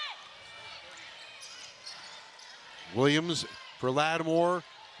 Williams for Lattimore,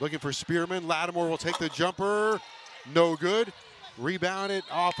 looking for Spearman. Lattimore will take the jumper. No good. Rebounded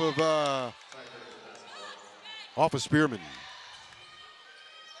off of Spearman.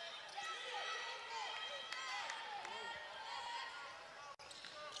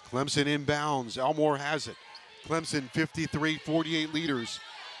 Clemson inbounds. Elmore has it. Clemson 53-48 leaders.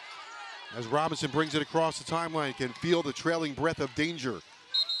 As Robinson brings it across the timeline, can feel the trailing breath of danger.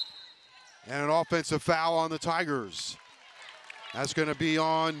 And an offensive foul on the Tigers. That's going to be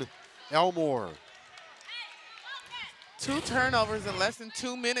on Elmore. 2 turnovers in less than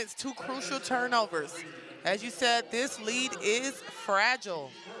 2 minutes, 2 crucial turnovers. As you said, this lead is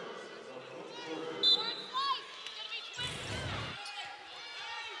fragile.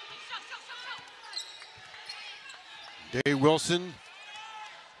 Day-Wilson,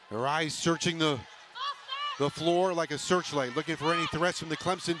 her eyes searching the floor like a searchlight, looking for any threats from the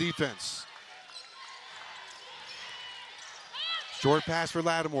Clemson defense. Short pass for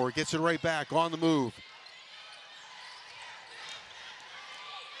Lattimore, gets it right back, on the move.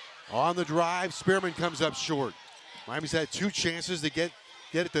 On the drive, Spearman comes up short. Miami's had 2 chances to get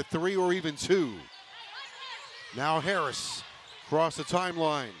it to 3 or even 2. Now Harris, across the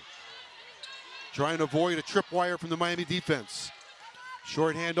timeline. Trying to avoid a tripwire from the Miami defense.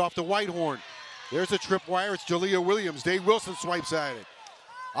 Short hand off to Whitehorn. There's a tripwire, it's Jalea Williams. Day-Wilson swipes at it.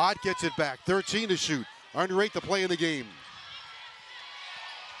 Ott gets it back, 13 to shoot. Under 8 to play in the game.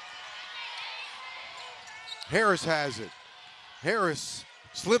 Harris has it. Harris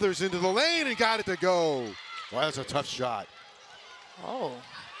slithers into the lane and got it to go. Well, that's a tough shot. Oh,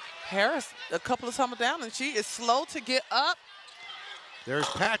 Harris a couple of times down, and she is slow to get up. There's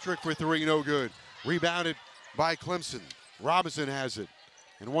Patrick for 3, no good. Rebounded by Clemson. Robinson has it.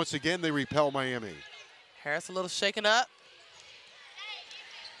 And once again, they repel Miami. Harris a little shaken up.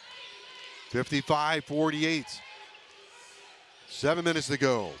 55-48. 7 minutes to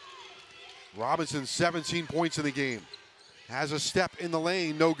go. Robinson 17 points in the game. Has a step in the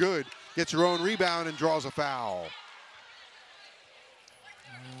lane, no good. Gets her own rebound and draws a foul.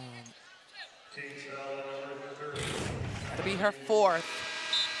 That'll be her 4th.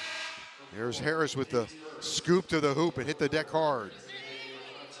 There's Harris with the scoop to the hoop and hit the deck hard.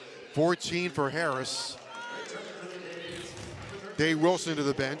 14 for Harris. Day-Wilson to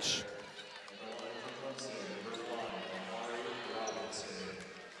the bench.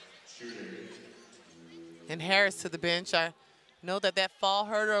 And Harris to the bench. I know that fall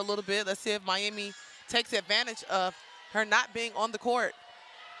hurt her a little bit. Let's see if Miami takes advantage of her not being on the court.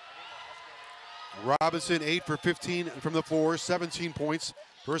 Robinson 8 for 15 from the floor, 17 points.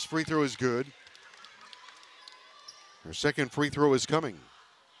 First free throw is good. Her second free throw is coming.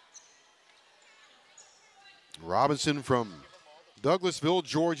 Robinson from Douglasville,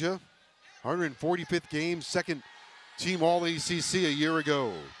 Georgia. 145th game, second team All-ACC a year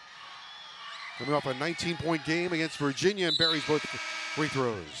ago. Coming off a 19-point game against Virginia and buries both free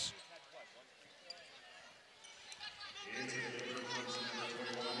throws.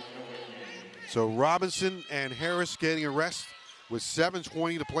 So Robinson and Harris getting a rest with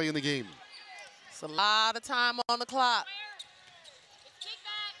 7:20 to play in the game. It's a lot of time on the clock.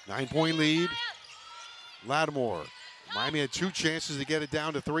 9-point lead. Lattimore. Miami had 2 chances to get it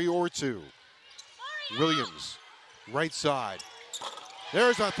down to 3 or 2. Williams, right side.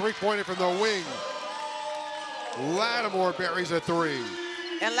 There's a 3-pointer from the wing. Lattimore buries a 3.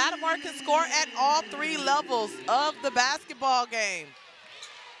 And Lattimore can score at all 3 levels of the basketball game.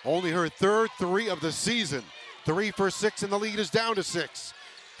 Only her 3rd 3 of the season. 3 for 6, and the lead is down to 6.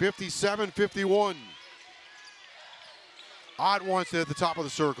 57-51. Ott wants it at the top of the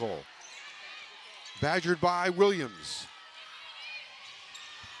circle. Badgered by Williams.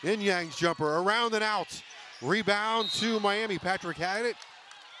 Inyang's jumper around and out. Rebound to Miami. Patrick had it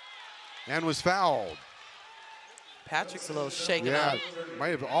and was fouled. Patrick's a little shaken up. Might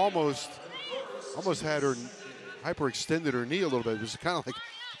have almost had her hyperextended her knee a little bit. It was kind of like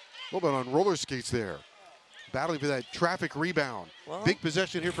a little bit on roller skates there. Battling for that traffic rebound. Well, big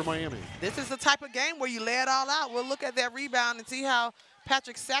possession here for Miami. This is the type of game where you lay it all out. We'll look at that rebound and see how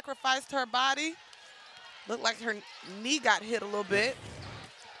Patrick sacrificed her body. Looked like her knee got hit a little bit.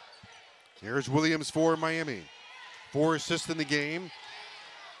 Here's Williams for Miami. 4 assists in the game.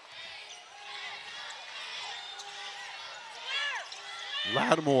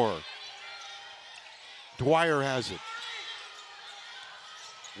 Lattimore. Dwyer has it.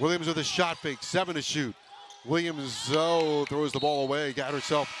 Williams with a shot fake, 7 to shoot. Williams throws the ball away, got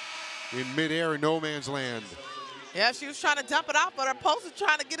herself in midair in no man's land. Yeah, she was trying to dump it off, but her post was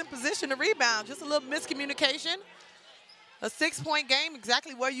trying to get in position to rebound. Just a little miscommunication. A 6-point game,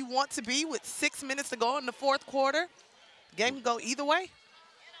 exactly where you want to be with 6 minutes to go in the fourth quarter. Game can go either way.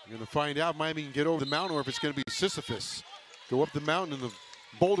 You're going to find out Miami can get over the mountain or if it's going to be Sisyphus. Go up the mountain and the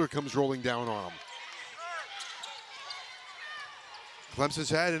boulder comes rolling down on them. Clemson's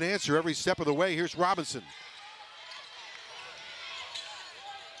had an answer every step of the way. Here's Robinson.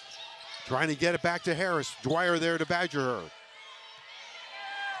 Trying to get it back to Harris. Dwyer there to badger her.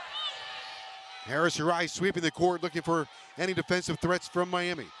 Harris, her eyes sweeping the court, looking for any defensive threats from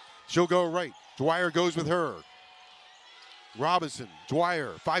Miami. She'll go right. Dwyer goes with her. Robinson,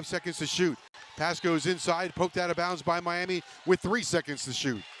 Dwyer, 5 seconds to shoot. Pass goes inside, poked out of bounds by Miami with 3 seconds to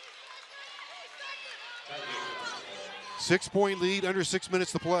shoot. 6-point lead, under 6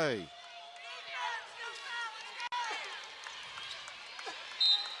 minutes to play.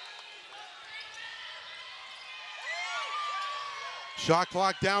 Shot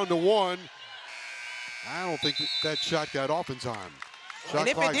clock down to 1. I don't think that shot got off in time. Shot and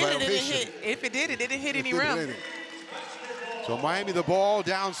if clock it did, it violation. didn't hit. If it did, it didn't hit any rim. So Miami the ball,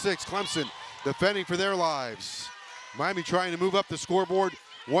 down 6. Clemson defending for their lives. Miami trying to move up the scoreboard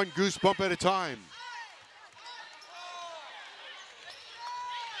one goosebump at a time.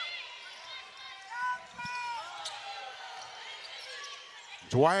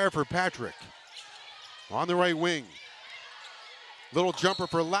 Dwyer for Patrick. On the right wing. Little jumper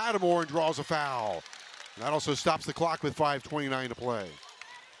for Lattimore and draws a foul. That also stops the clock with 5:29 to play.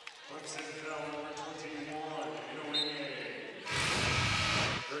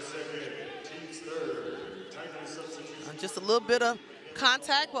 Just a little bit of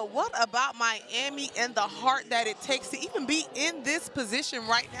contact, but what about Miami and the heart that it takes to even be in this position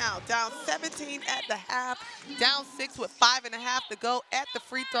right now? Down 17 at the half, down 6 with 5.5 to go at the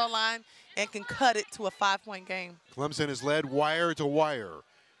free throw line, and can cut it to a 5-point game. Clemson has led wire to wire.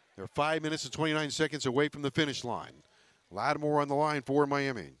 They're 5 minutes and 29 seconds away from the finish line. Lattimore on the line for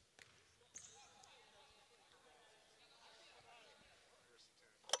Miami.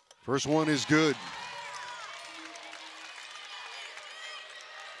 First one is good.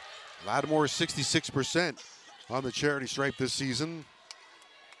 Lattimore is 66% on the charity stripe this season.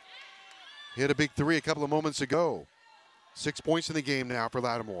 Hit a big 3 a couple of moments ago. 6 points in the game now for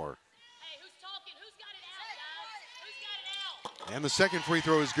Lattimore. And the second free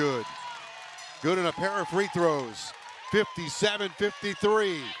throw is good. Good in a pair of free throws.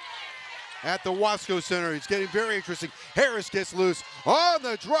 57-53 at the Wasco Center. It's getting very interesting. Harris gets loose on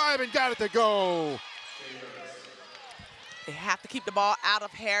the drive and got it to go. They have to keep the ball out of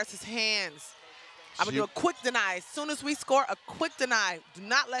Harris's hands. I'm going to do a quick deny. As soon as we score, a quick deny. Do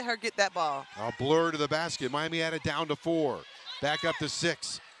not let her get that ball. A blur to the basket. Miami had it down to 4. Back up to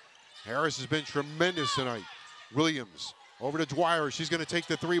 6. Harris has been tremendous tonight. Williams over to Dwyer. She's going to take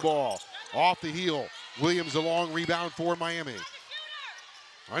the 3 ball. Off the heel. Williams a long rebound for Miami.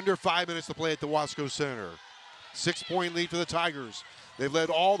 Under 5 minutes to play at the Wasco Center. 6-point lead for the Tigers. They've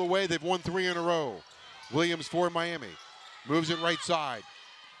led all the way. They've won 3 in a row. Williams for Miami. Moves it right side.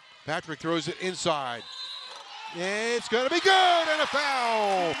 Patrick throws it inside. It's going to be good, and a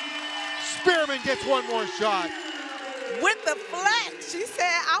foul. Spearman gets one more shot. With the flex, she said,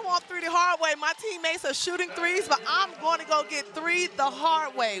 I want 3 the hard way. My teammates are shooting 3s, but I'm going to go get 3 the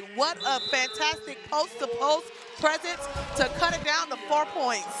hard way. What a fantastic post-to-post presence to cut it down to 4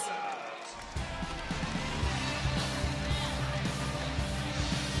 points.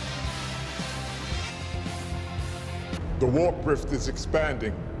 The warp rift is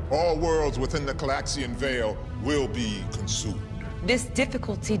expanding. All worlds within the Calaxian Veil will be consumed. This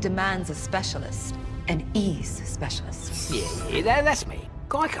difficulty demands a specialist, an ease specialist. Yeah, that's me.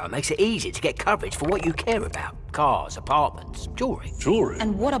 Geico makes it easy to get coverage for what you care about. Cars, apartments, jewelry. Jewelry?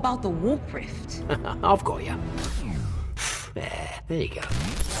 And what about the warp rift? I've got you. There you go.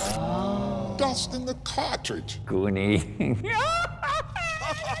 Dust in the cartridge. Goonie.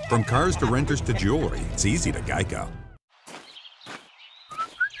 From cars to renters to jewelry, it's easy to Geico.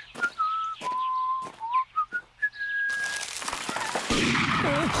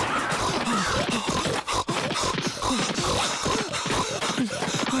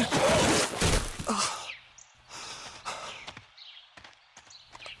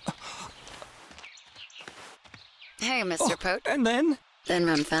 Hey, Mr. Pote. And then? Then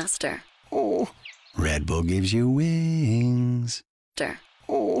run faster. Oh. Red Bull gives you wings.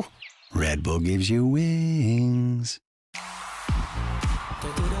 Oh. Red Bull gives you wings.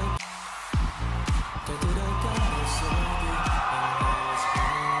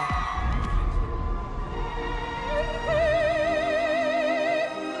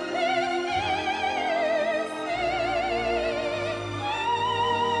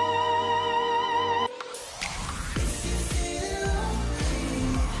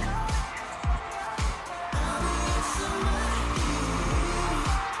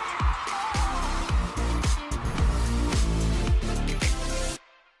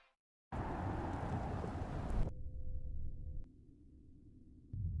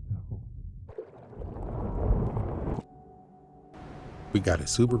 We got a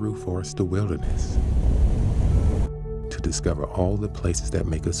Subaru Forester Wilderness to discover all the places that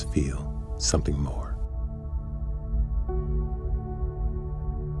make us feel something more.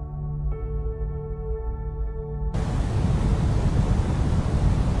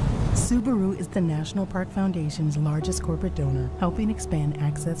 Subaru is the National Park Foundation's largest corporate donor, helping expand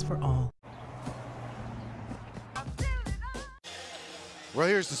access for all. Well,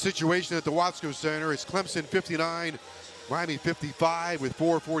 here's the situation at the Watsco Center. It's Clemson 59, Miami 55 with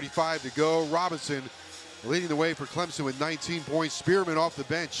 4:45 to go. Robinson leading the way for Clemson with 19 points. Spearman off the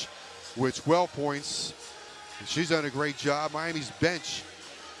bench with 12 points. And she's done a great job. Miami's bench,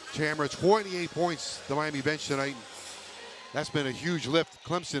 Tamara, 28 points, the Miami bench tonight. That's been a huge lift.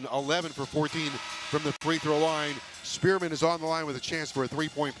 Clemson 11 for 14 from the free throw line. Spearman is on the line with a chance for a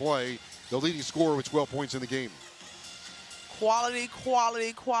three-point play. The leading scorer with 12 points in the game.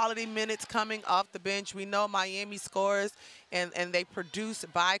 Quality minutes coming off the bench. We know Miami scores and they produce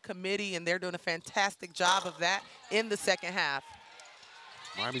by committee, and they're doing a fantastic job of that in the second half.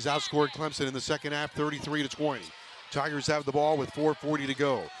 Miami's outscored Clemson in the second half 33-20. Tigers have the ball with 4:40 to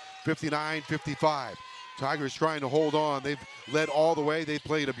go. 59-55. Tigers trying to hold on. They've led all the way. They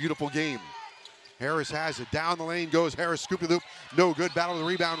played a beautiful game. Harris has it. Down the lane goes Harris. Scoop to loop. No good. Battle of the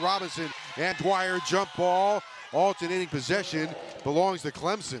rebound. Robinson and Dwyer. Jump ball. Alternating possession belongs to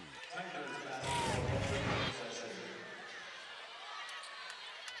Clemson.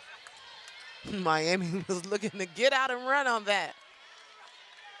 Miami was looking to get out and run on that.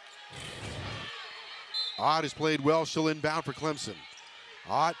 Ott has played well. She'll inbound for Clemson.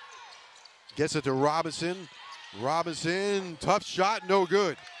 Ott gets it to Robinson. Robinson, tough shot, no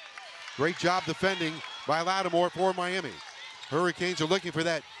good. Great job defending by Lattimore for Miami. Hurricanes are looking for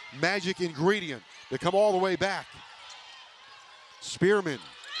that magic ingredient to come all the way back. Spearman,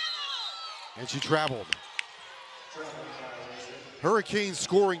 and she traveled. Hurricanes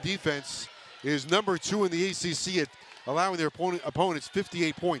scoring defense is number 2 in the ACC at allowing their opponents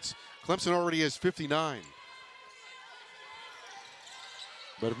 58 points. Clemson already has 59.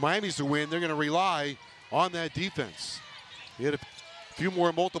 But if Miami's to win, they're going to rely on that defense. He had a few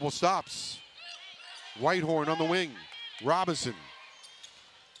more multiple stops. Whitehorn on the wing. Robinson.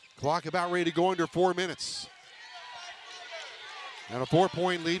 Clock about ready to go under 4 minutes. And a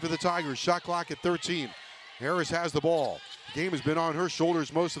 4-point lead for the Tigers. Shot clock at 13. Harris has the ball. The game has been on her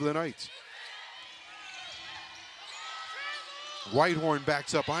shoulders most of the night. Whitehorn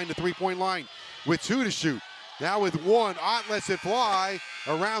backs up behind the three-point line with 2 to shoot. Now with 1, Ott lets it fly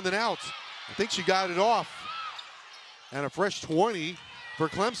around and out. I think she got it off. And a fresh 20 for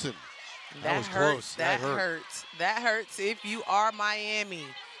Clemson. That was close. That hurts. That hurts if you are Miami.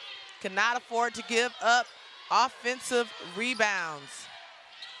 Cannot afford to give up offensive rebounds.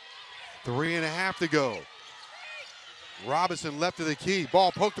 3.5 to go. Robinson left of the key.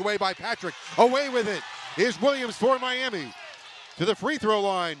 Ball poked away by Patrick. Away with it is Williams for Miami. To the free throw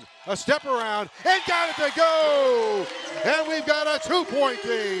line. A step around and got it to go. And we've got a 2-point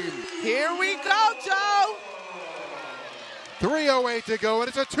game. Here we go, Joe. 3:08 to go, and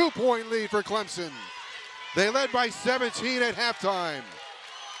it's a 2-point lead for Clemson. They led by 17 at halftime.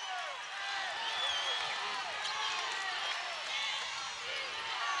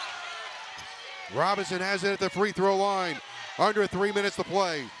 Robinson has it at the free throw line. Under 3 minutes to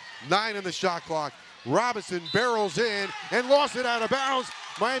play. 9 in the shot clock. Robinson barrels in and lost it out of bounds.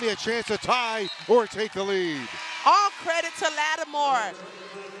 Miami a chance to tie or take the lead. All credit to Lattimore.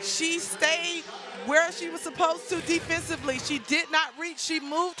 She stayed where she was supposed to defensively. She did not reach. She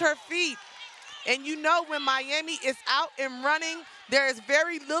moved her feet. And you know when Miami is out and running, there is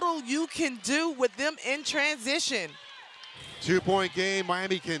very little you can do with them in transition. 2-point game.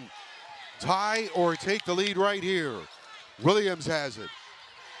 Miami can tie or take the lead right here. Williams has it.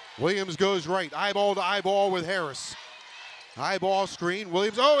 Williams goes right, eyeball to eyeball with Harris. Eyeball screen,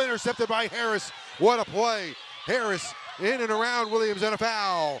 Williams, intercepted by Harris. What a play. Harris in and around Williams and a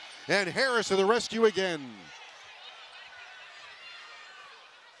foul. And Harris to the rescue again.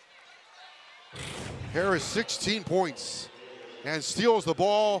 Harris 16 points and steals the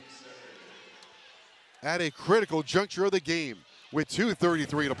ball at a critical juncture of the game with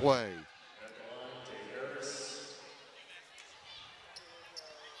 2:33 to play.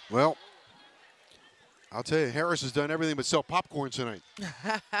 Well, I'll tell you, Harris has done everything but sell popcorn tonight.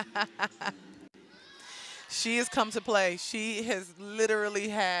 She has come to play. She has literally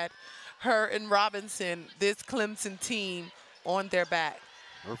had her and Robinson, this Clemson team, on their back.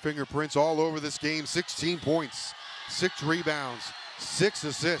 Her fingerprints all over this game. 16 points, 6 rebounds, 6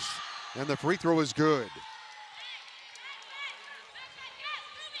 assists, and the free throw is good.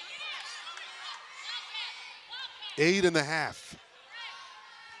 $8.5.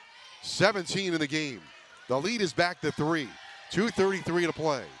 17 in the game. The lead is back to 3. 2:33 to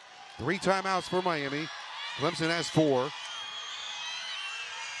play. 3 timeouts for Miami. Clemson has 4.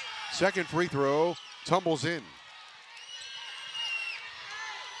 Second free throw tumbles in.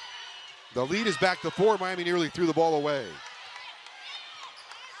 The lead is back to 4. Miami nearly threw the ball away.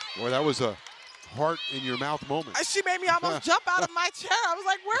 Boy, that was a heart in your mouth moment. She made me almost jump out of my chair. I was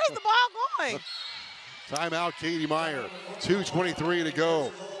like, where's the ball going? Timeout, Katie Meyer. 2:23 to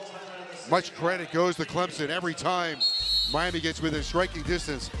go. Much credit goes to Clemson every time Miami gets within striking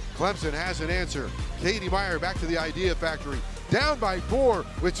distance. Clemson has an answer. Katie Meyer back to the Idea Factory. Down by 4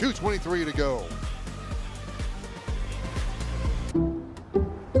 with 2:23 to go.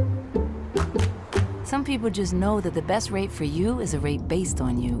 Some people just know that the best rate for you is a rate based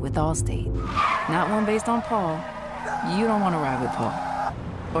on you with Allstate. Not one based on Paul. You don't want to ride with Paul.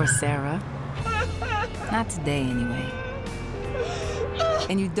 Or Sarah. Not today, anyway.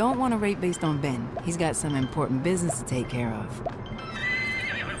 And you don't want a rate based on Ben. He's got some important business to take care of.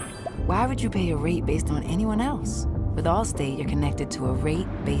 Why would you pay a rate based on anyone else? With Allstate, you're connected to a rate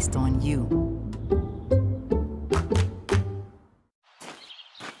based on you.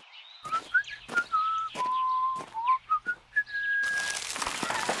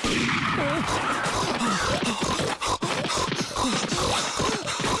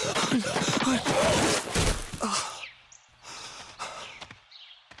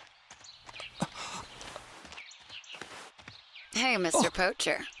 Hey, Mr.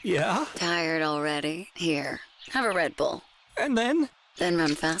 Poacher. Yeah? Tired already? Here, have a Red Bull. And then? Then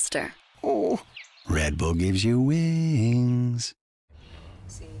run faster. Oh. Red Bull gives you wings.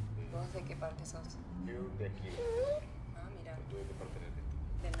 Sí, ¿vos de qué parte sos? Yo de aquí. Ah, mira. ¿Tú de qué parte eres?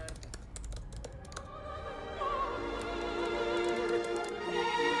 Del norte.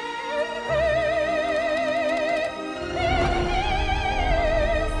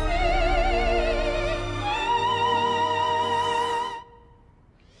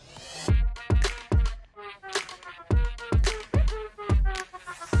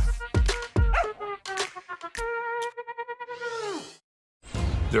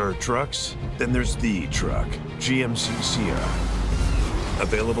 There are trucks, then there's the truck, GMC Sierra.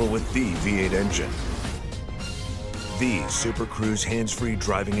 Available with the V8 engine. The Super Cruise hands-free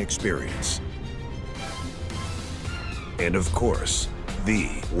driving experience. And of course,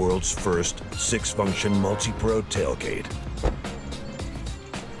 the world's first 6-function multi-pro tailgate.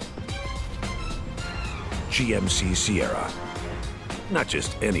 GMC Sierra. Not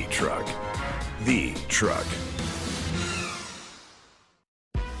just any truck, the truck.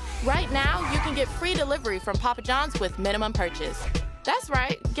 Right now, you can get free delivery from Papa John's with minimum purchase. That's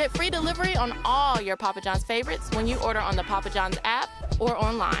right, get free delivery on all your Papa John's favorites when you order on the Papa John's app or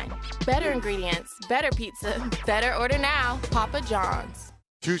online. Better ingredients, better pizza, better order now, Papa John's.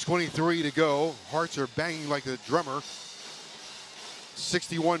 2:23 to go. Hearts are banging like a drummer.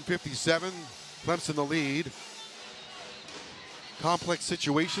 61-57, Clemson the lead. Complex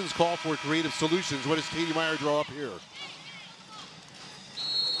situations call for creative solutions. What does Katie Meyer draw up here?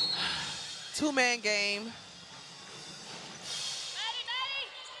 Two-man game.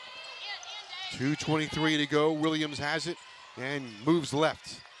 2:23 to go. Williams has it and moves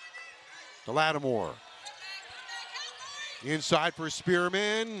left to Lattimore. Inside for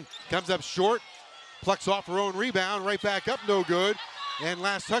Spearman. Comes up short. Plucks off her own rebound. Right back up. No good. And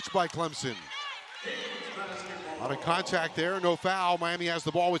last touch by Clemson. A lot of contact there. No foul. Miami has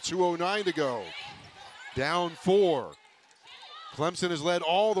the ball with 2:09 to go. Down 4. Clemson has led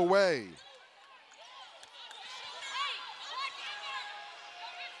all the way.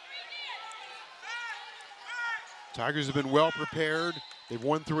 Tigers have been well prepared. They've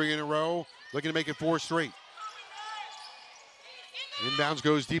won 3 in a row, looking to make it 4 straight. Inbounds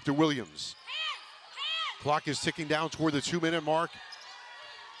goes deep to Williams. Clock is ticking down toward the 2-minute mark.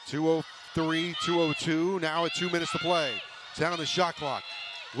 2:03, 2:02, now at 2 minutes to play. Down on the shot clock.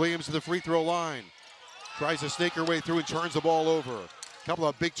 Williams to the free throw line. Tries to snake her way through and turns the ball over. A couple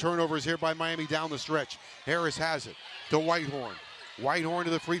of big turnovers here by Miami down the stretch. Harris has it to Whitehorn. Whitehorn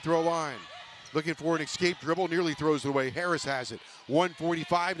to the free throw line. Looking for an escape dribble, nearly throws it away. Harris has it.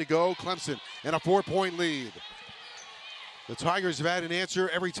 1:45 to go. Clemson and a 4-point lead. The Tigers have had an answer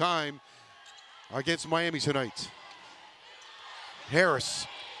every time against Miami tonight. Harris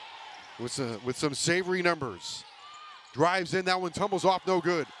with some savory numbers. Drives in, that one tumbles off, no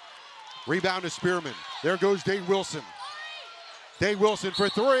good. Rebound to Spearman. There goes Day-Wilson. Day-Wilson for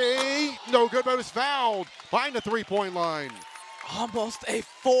 3. No good, but it's fouled behind the 3-point line. Almost a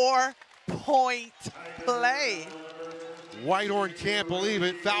 4-point play. Whitehorn can't believe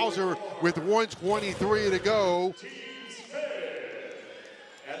it. Fouls her with 1:23 to go.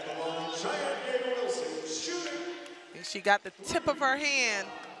 She got the tip of her hand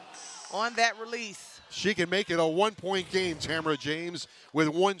on that release. She can make it a 1-point game, Tamara James, with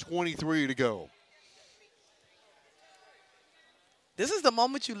 1:23 to go. This is the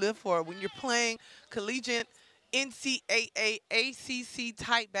moment you live for when you're playing collegiate NCAA, ACC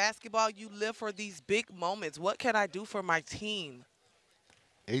type basketball. You live for these big moments. What can I do for my team?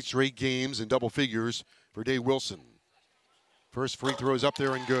 8 straight games in double figures for Day-Wilson. First free throw is up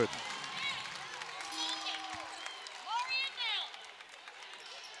there and good.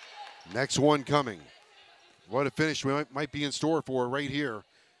 Next one coming. What a finish we might be in store for right here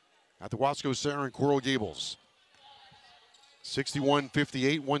at the Wasco Center in Coral Gables.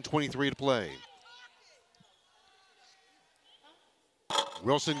 61-58, 1:23 to play.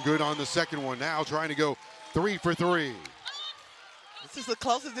 Wilson good on the second one now, trying to go 3 for 3. This is the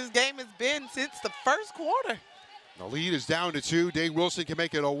closest this game has been since the first quarter. The lead is down to 2. Day-Wilson can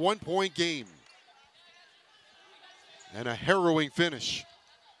make it a 1-point game. And a harrowing finish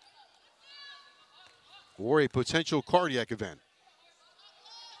or a potential cardiac event.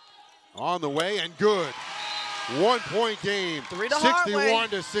 On the way and good. 1-point game.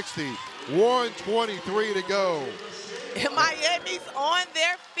 61-60. 1:23 to go. And Miami's on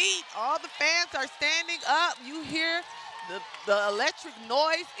their feet. All the fans are standing up. You hear the electric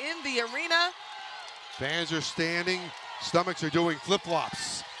noise in the arena. Fans are standing. Stomachs are doing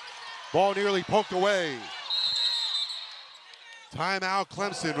flip-flops. Ball nearly poked away. Timeout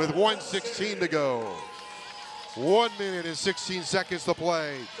Clemson with 1:16 to go. 1 minute and 16 seconds to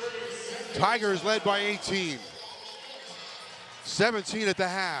play. Tigers led by 18. 17 at the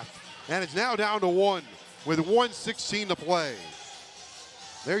half. And it's now down to 1 with 1:16 to play.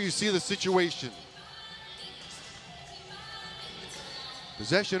 There you see the situation.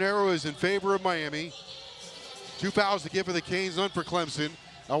 Possession arrow is in favor of Miami. 2 fouls to give for the Canes, none for Clemson.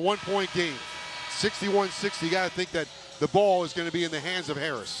 A 1-point game. 61-60. You got to think that the ball is going to be in the hands of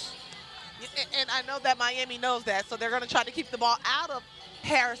Harris. And I know that Miami knows that, so they're going to try to keep the ball out of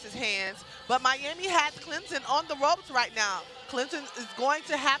Harris's hands. But Miami has Clemson on the ropes right now. Clemson is going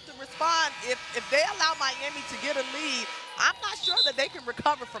to have to respond. If they allow Miami to get a lead, I'm not sure that they can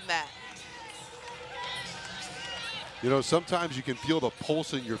recover from that. You know, sometimes you can feel the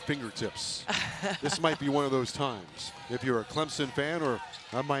pulse in your fingertips. This might be one of those times. If you're a Clemson fan or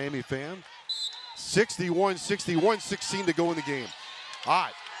a Miami fan. 61-60, 1:16 to go in the game.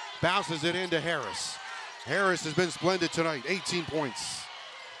 Ott bounces it into Harris. Harris has been splendid tonight, 18 points.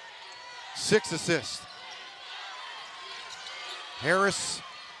 6 assists. Harris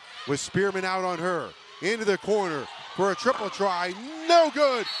with Spearman out on her. Into the corner for a triple try. No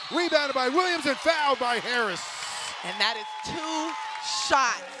good. Rebounded by Williams and fouled by Harris. And that is 2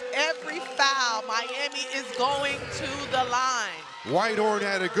 shots. Every foul, Miami is going to the line. Whitehorn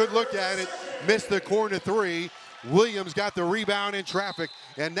had a good look at it. Missed the corner 3. Williams got the rebound in traffic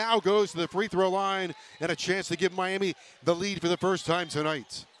and now goes to the free throw line and a chance to give Miami the lead for the first time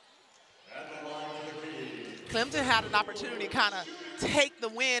tonight. Clemson had an opportunity to kind of take the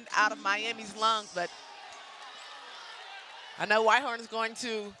wind out of Miami's lungs, but I know Whitehorn is going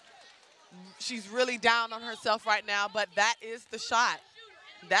to, she's really down on herself right now, but that is the shot.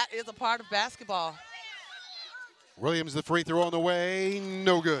 That is a part of basketball. Williams, the free throw on the way,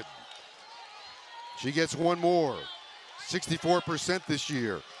 no good. She gets one more. 64% this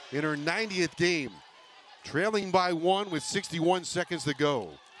year in her 90th game. Trailing by 1 with 61 seconds to go.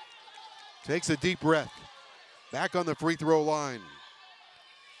 Takes a deep breath. Back on the free throw line.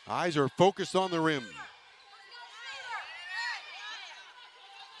 Eyes are focused on the rim.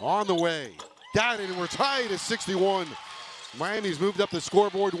 On the way. Got it, and we're tied at 61. Miami's moved up the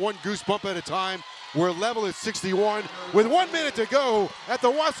scoreboard 1 goosebump at a time. We're level at 61 with 1 minute to go at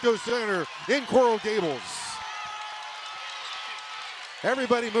the Wasco Center in Coral Gables.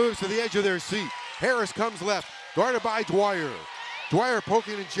 Everybody moves to the edge of their seat. Harris comes left, guarded by Dwyer. Dwyer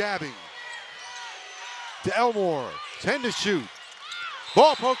poking and jabbing. To Elmore, 10 to shoot.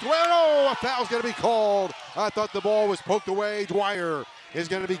 Ball poked away, oh, a foul's gonna be called. I thought the ball was poked away. Dwyer is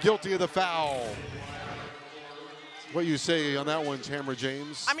gonna be guilty of the foul. What you say on that one, Tamara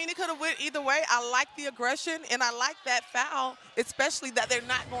James? I mean, it could have went either way. I like the aggression, and I like that foul, especially that they're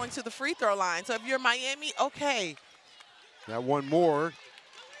not going to the free throw line. So if you're Miami, okay. That one more.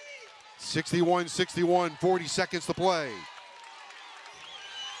 61-61, 40 seconds to play.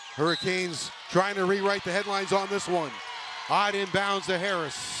 Hurricanes trying to rewrite the headlines on this one. Odd inbounds to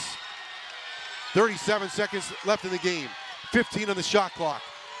Harris. 37 seconds left in the game. 15 on the shot clock.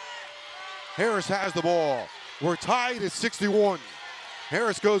 Harris has the ball. We're tied at 61.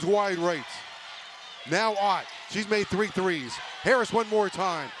 Harris goes wide right. Now Ott. She's made 3 threes. Harris one more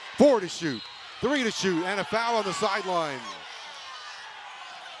time. 4 to shoot. 3 to shoot, and a foul on the sideline.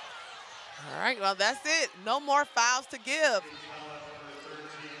 All right, well, that's it. No more fouls to give.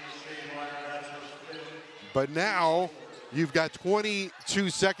 But now you've got 22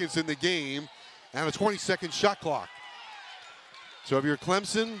 seconds in the game and a 20-second shot clock. So if you're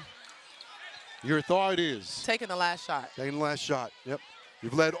Clemson, your thought is? Taking the last shot. Taking the last shot, yep.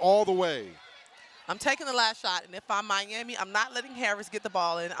 You've led all the way. I'm taking the last shot, and if I'm Miami, I'm not letting Harris get the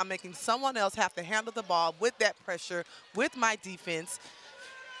ball in. I'm making someone else have to handle the ball with that pressure, with my defense.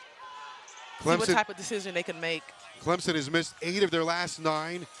 Clemson, see what type of decision they can make. Clemson has missed 8 of their last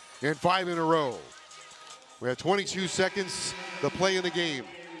 9 and 5 in a row. We have 22 seconds to play in the game.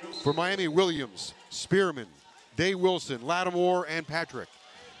 For Miami, Williams, Spearman, Day-Wilson, Lattimore, and Patrick.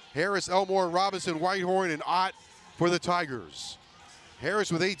 Harris, Elmore, Robinson, Whitehorn, and Ott for the Tigers.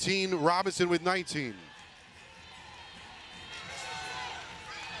 Harris with 18, Robinson with 19.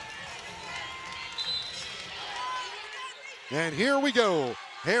 And here we go.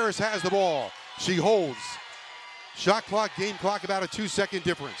 Harris has the ball. She holds. Shot clock, game clock, about a 2-second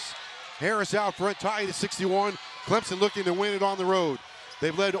difference. Harris out front, tied at 61. Clemson looking to win it on the road.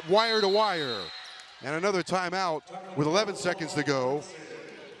 They've led wire to wire. And another timeout with 11 seconds to go.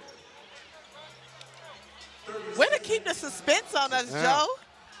 Way to keep the suspense on us, Joe.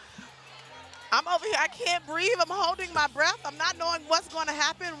 I'm over here. I can't breathe. I'm holding my breath. I'm not knowing what's going to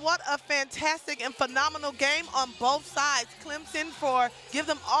happen. What a fantastic and phenomenal game on both sides. Clemson, give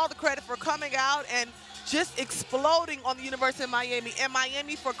them all the credit for coming out and just exploding on the University of Miami, and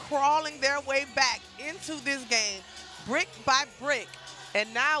Miami for crawling their way back into this game, brick by brick.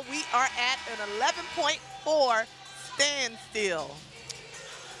 And now we are at an 11.4 standstill.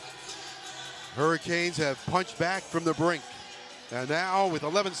 Hurricanes have punched back from the brink. And now, with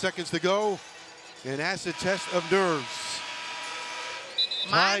 11 seconds to go, an acid test of nerves.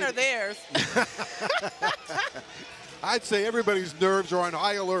 Mine are theirs. I'd say everybody's nerves are on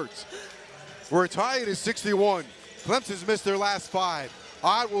high alert. We're tied at 61. Clemson's missed their last 5.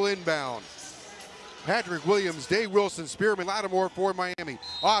 Ott will inbound. Patrick Williams, Day-Wilson, Spearman, Lattimore for Miami.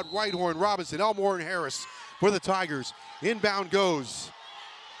 Ott, Whitehorn, Robinson, Elmore, and Harris for the Tigers. Inbound goes.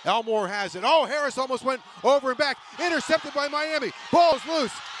 Elmore has it. Oh, Harris almost went over and back. Intercepted by Miami. Ball's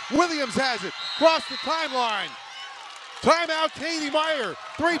loose. Williams has it. Cross the timeline. Timeout, Katie Meyer.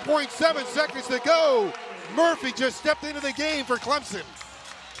 3.7 seconds to go. Murphy just stepped into the game for Clemson.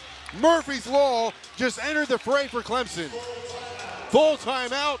 Murphy's Law just entered the fray for Clemson. Full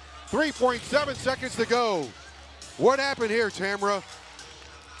timeout. 3.7 seconds to go. What happened here, Tamara?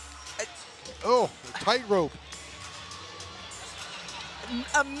 Oh, tightrope.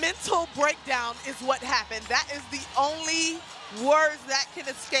 A mental breakdown is what happened. That is the only words that can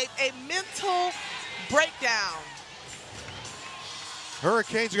escape. A mental breakdown.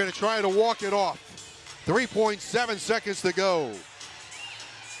 Hurricanes are going to try to walk it off. 3.7 seconds to go.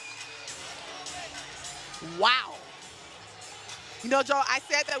 Wow. You know, Joe, I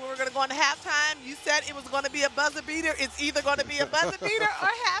said that we were going to go into halftime. You said it was going to be a buzzer beater. It's either going to be a buzzer beater or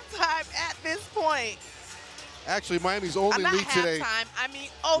halftime at this point. Actually, Miami's only lead today. Halftime, I mean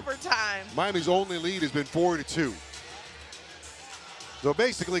overtime. Miami's only lead has been 4-2. So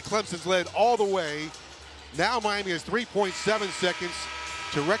basically, Clemson's led all the way. Now Miami has 3.7 seconds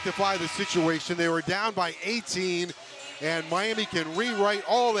to rectify the situation. They were down by 18, and Miami can rewrite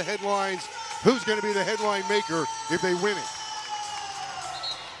all the headlines. Who's going to be the headline maker if they win it?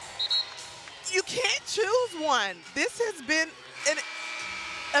 You can't choose one. This has been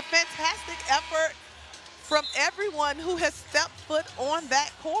a fantastic effort from everyone who has stepped foot on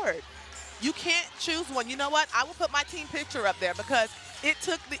that court. You can't choose one. You know what? I will put my team picture up there because it's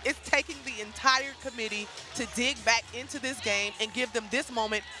taking the entire committee to dig back into this game and give them this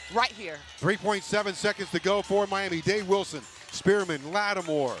moment right here. 3.7 seconds to go for Miami. Day-Wilson, Spearman,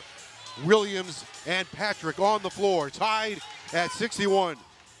 Lattimore, Williams, and Patrick on the floor, tied at 61.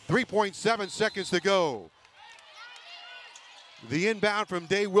 3.7 seconds to go. The inbound from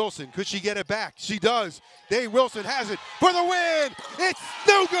Day-Wilson. Could she get it back? She does. Day-Wilson has it for the win. It's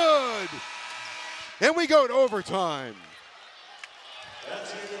no good. And we go to overtime.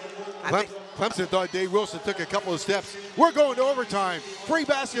 Clemson thought Day-Wilson took a couple of steps. We're going to overtime. Free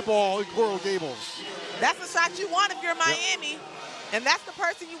basketball in Coral Gables. That's the shot you want if you're Miami. Yep. And that's the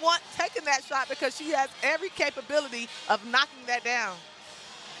person you want taking that shot because she has every capability of knocking that down.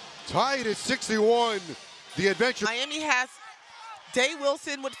 Tied at 61. The adventure. Miami has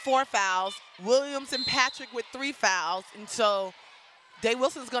Day-Wilson with 4 fouls, Williams and Patrick with 3 fouls. And so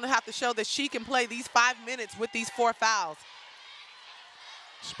Day-Wilson's going to have to show that she can play these 5 minutes with these 4 fouls.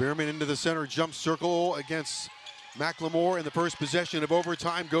 Spearman into the center jump circle against McLemore, and the first possession of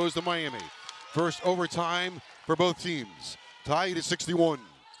overtime goes to Miami. First overtime for both teams. Tied at 61.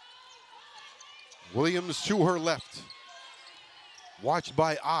 Williams to her left. Watched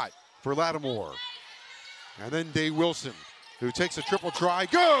by Ott for Lattimore. And then Day-Wilson, who takes a triple try.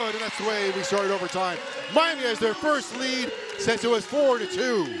 Good, and that's the way we started overtime. Miami has their first lead since it was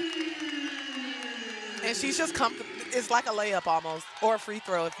 4-2. And she's just come, it's like a layup almost, or a free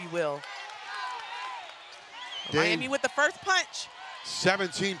throw, if you will. Miami with the first punch.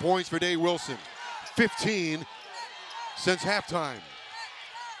 17 points for Day-Wilson. 15 since halftime.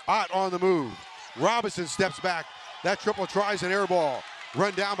 Ott on the move. Robinson steps back. That triple tries an air ball.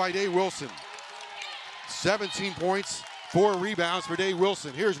 Run down by Day-Wilson. 17 points, 4 rebounds for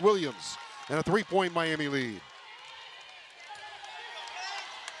Day-Wilson. Here's Williams and a 3-point Miami lead.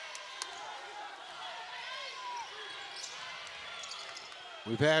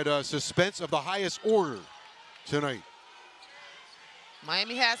 We've had suspense of the highest order tonight.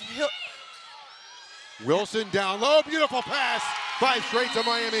 Miami has Wilson down low, beautiful pass, 5 straight to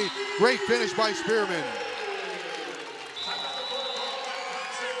Miami. Great finish by Spearman.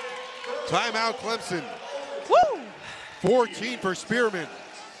 Timeout Clemson. Woo! 14 for Spearman.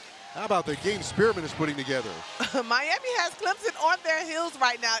 How about the game Spearman is putting together? Miami has Clemson on their heels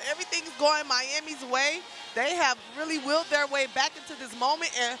right now. Everything's going Miami's way. They have really willed their way back into this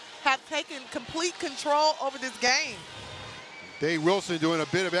moment and have taken complete control over this game. Day-Wilson doing a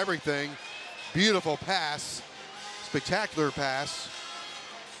bit of everything. Beautiful pass. Spectacular pass.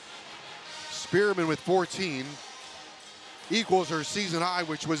 Spearman with 14. Equals her season high,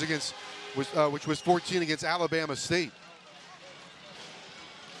 which was 14 against Alabama State.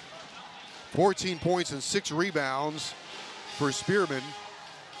 14 points and 6 rebounds for Spearman.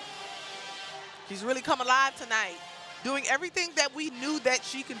 She's really come alive tonight, doing everything that we knew that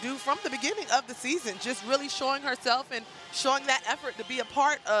she could do from the beginning of the season, just really showing herself and showing that effort to be a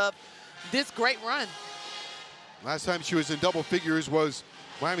part of this great run. Last time she was in double figures was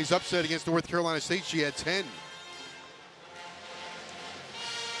Miami's upset against North Carolina State. She had 10.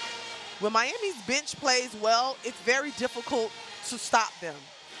 When Miami's bench plays well, it's very difficult to stop them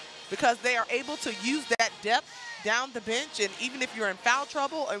because they are able to use that depth down the bench, and even if you're in foul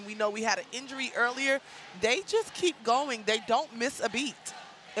trouble, and we know we had an injury earlier, they just keep going. They don't miss a beat,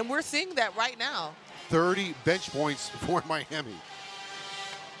 and we're seeing that right now. 30 bench points for Miami.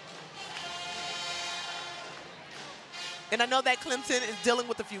 And I know that Clemson is dealing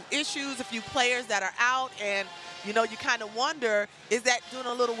with a few issues, a few players that are out, and you know, you kind of wonder, is that doing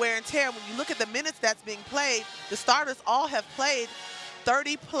a little wear and tear? When you look at the minutes that's being played, the starters all have played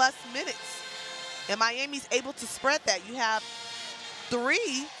 30-plus minutes. And Miami's able to spread that. You have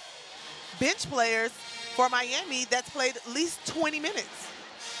 3 bench players for Miami that's played at least 20 minutes.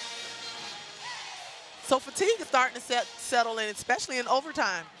 So fatigue is starting to settle in, especially in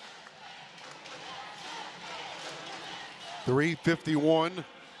overtime. 3:51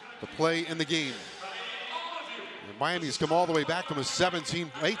 to play in the game. And Miami's come all the way back from a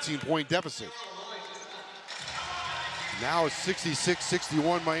 18-point deficit. Now it's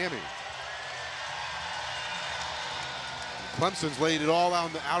 66-61 Miami. Clemson's laid it all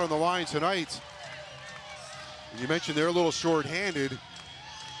out on the line tonight. You mentioned they're a little short-handed.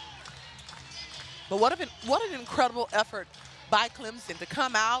 But what an incredible effort by Clemson to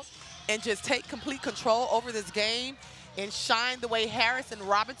come out and just take complete control over this game and shine the way Harris and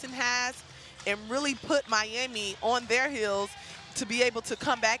Robinson has and really put Miami on their heels to be able to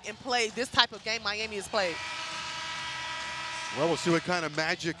come back and play this type of game Miami has played. Well, we'll see what kind of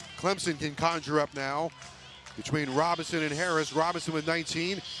magic Clemson can conjure up now between Robinson and Harris. Robinson with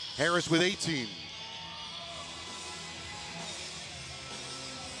 19, Harris with 18.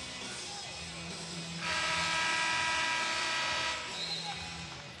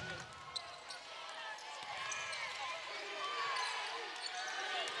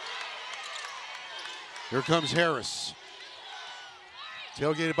 Here comes Harris.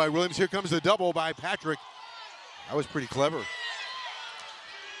 Tailgated by Williams. Here comes the double by Patrick. That was pretty clever.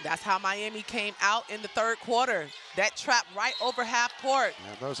 That's how Miami came out in the third quarter. That trap right over half court.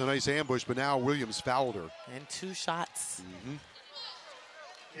 Yeah, that was a nice ambush, but now Williams fouled her. And 2 shots.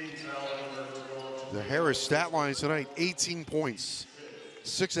 The Harris stat line tonight, 18 points.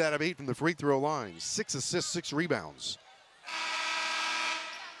 6 out of 8 from the free throw line. 6 assists, 6 rebounds.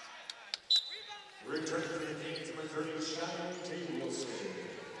 Return to the game, number 30, Shayeann Day-Wilson.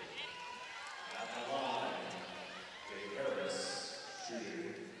 At the line, Day Harris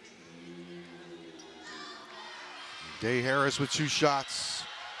shooting. Day Harris with 2 shots.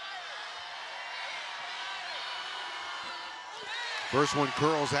 First one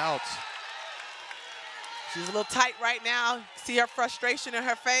curls out. She's a little tight right now. See her frustration in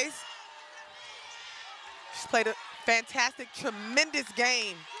her face. She's played a fantastic, tremendous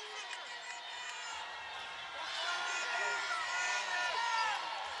game.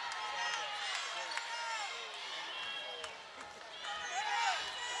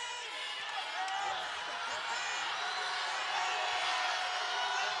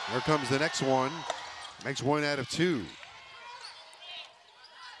 Here comes the next one. Makes 1 out of 2.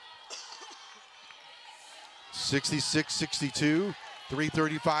 66-62,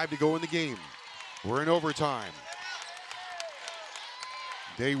 3:35 to go in the game. We're in overtime.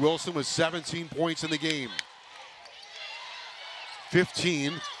 Day-Wilson with 17 points in the game.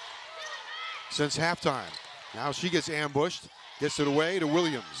 15 since halftime. Now she gets ambushed, gets it away to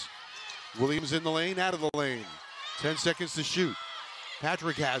Williams. Williams in the lane, out of the lane. 10 seconds to shoot.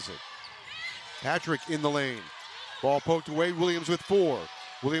 Patrick has it. Patrick in the lane. Ball poked away, Williams with 4.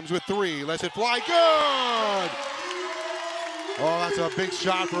 Williams with 3, lets it fly, good! Oh, that's a big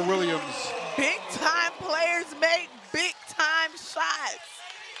shot for Williams. Big time players make big time shots.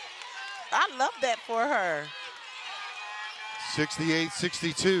 I love that for her.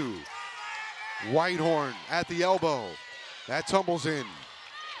 68-62. Whitehorn at the elbow. That tumbles in.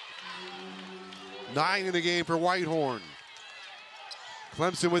 9 in the game for Whitehorn.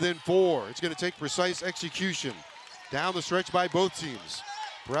 Clemson within 4. It's going to take precise execution down the stretch by both teams.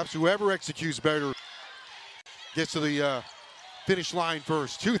 Perhaps whoever executes better gets to the finish line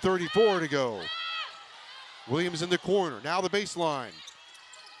first. 2:34 to go. Williams in the corner. Now the baseline.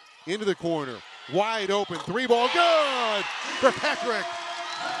 Into the corner. Wide open. 3-ball. Good for Patrick.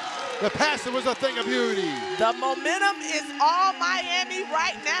 The pass was a thing of beauty. The momentum is all Miami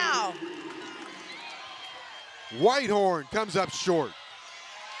right now. Whitehorn comes up short.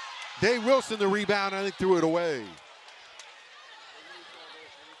 Day-Wilson the rebound, I think threw it away.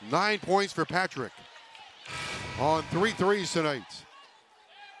 9 points for Patrick on 3 threes tonight.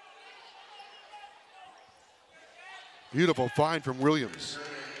 Beautiful find from Williams.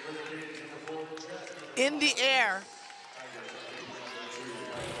 In the air.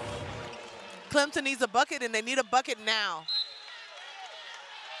 Clemson needs a bucket, and they need a bucket now.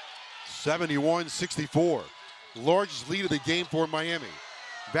 71-64. Largest lead of the game for Miami.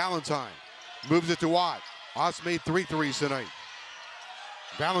 Valentine moves it to Ott. Ott's made 3 threes tonight.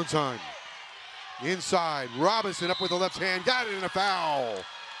 Valentine inside. Robinson up with the left hand. Got it in a foul.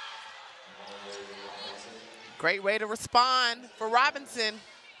 Great way to respond for Robinson.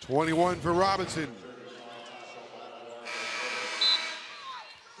 21 for Robinson.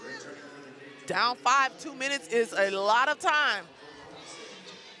 Down 5, 2 minutes is a lot of time.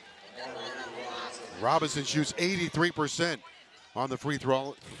 Robinson shoots 83% on the free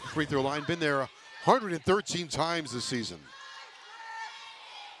throw line. Been there 113 times this season.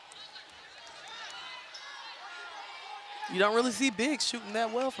 You don't really see bigs shooting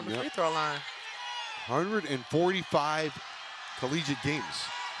that well from the free throw line. 145 collegiate games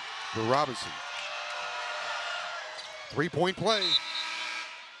for Robinson. 3-point play.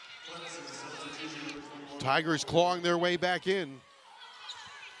 Tigers clawing their way back in.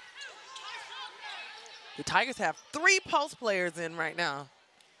 The Tigers have 3 post players in right now.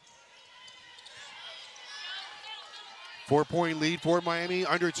 4-point lead for Miami,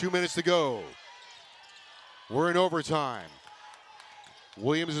 under 2 minutes to go. We're in overtime.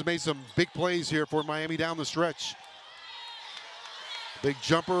 Williams has made some big plays here for Miami down the stretch. Big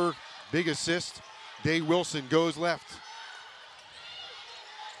jumper, big assist. Day-Wilson goes left.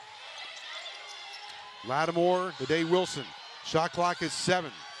 Lattimore to Day-Wilson. Shot clock is 7.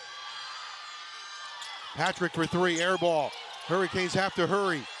 Patrick for 3, air ball. Hurricanes have to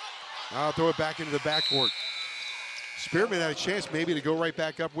hurry. I'll throw it back into the backcourt. Spearman had a chance maybe to go right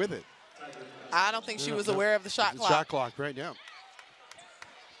back up with it. I don't think she was aware of the shot clock. Shot clock right now.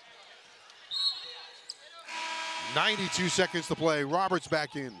 92 seconds to play. Roberts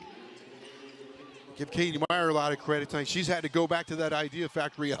back in. Give Katie Meyer a lot of credit tonight. She's had to go back to that idea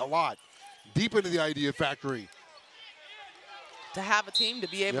factory a lot. Deep into the idea factory. To have a team to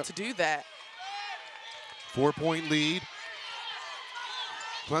be able to do that. 4-point lead.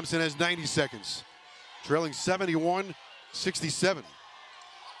 Clemson has 90 seconds. Trailing 71-67.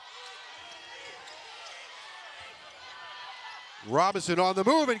 Robinson on the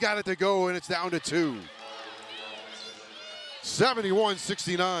move and got it to go, and it's down to 2.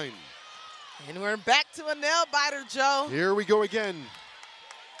 71-69. And we're back to a nail biter, Joe. Here we go again.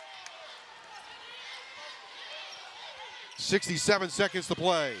 67 seconds to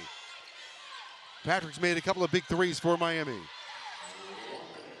play. Patrick's made a couple of big threes for Miami.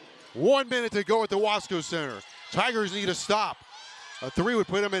 1 minute to go at the Wasco Center. Tigers need a stop. A 3 would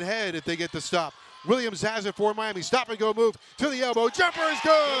put them ahead if they get the stop. Williams has it for Miami. Stop and go move to the elbow. Jumper is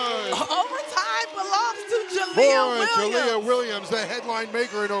good. Overtime belongs to Jalea Boy, Williams. Jalea Williams, the headline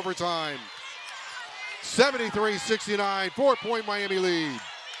maker in overtime. 73-69, 4-point Miami lead.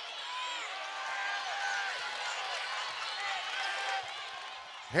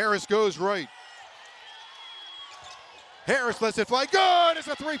 Harris goes right. Harris lets it fly. Good! It's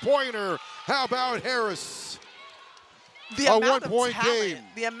a three-pointer. How about Harris? The A amount of one-point talent, game.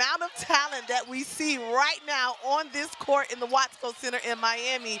 The amount of talent that we see right now on this court in the Watsco Center in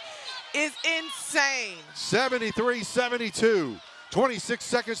Miami is insane. 73-72. 26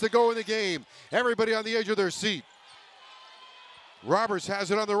 seconds to go in the game. Everybody on the edge of their seat. Roberts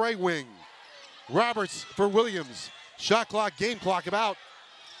has it on the right wing. Roberts for Williams. Shot clock, game clock, about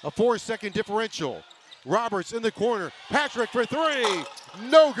a 4-second differential. Roberts in the corner. Patrick for three.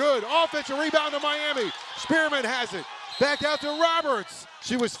 No good. Offensive rebound to Miami. Spearman has it. Back out to Roberts.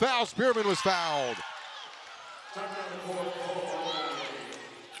 She was fouled. Spearman was fouled.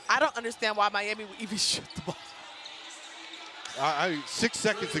 I don't understand why Miami would even shoot the ball. 6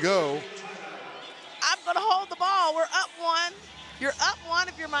 seconds to go. I'm going to hold the ball. We're up one. You're up one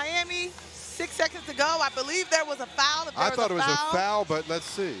if you're Miami. 6 seconds to go. I believe there was a foul. I thought it was a foul, but let's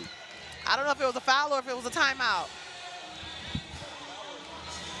see. I don't know if it was a foul or if it was a timeout.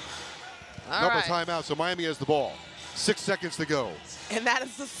 Nope, a timeout, so Miami has the ball. 6 seconds to go. And that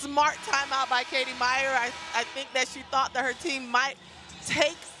is a smart timeout by Katie Meyer. I think that she thought that her team might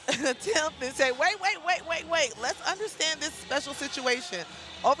take an attempt and say, wait. Let's understand this special situation.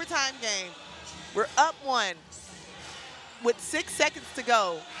 Overtime game. We're up one. With 6 seconds to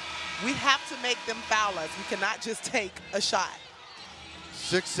go, we have to make them foul us. We cannot just take a shot.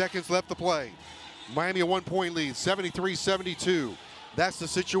 6 seconds left to play. Miami a 1-point lead, 73-72. That's the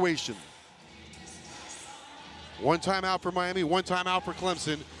situation. One timeout for Miami, one timeout for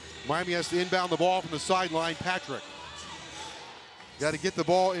Clemson. Miami has to inbound the ball from the sideline. Patrick. Got to get the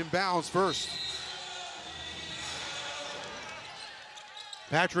ball inbounds first.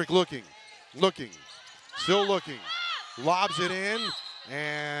 Patrick looking, still looking. Lobs it in,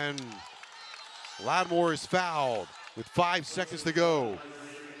 and Lattimore is fouled with 5 seconds to go.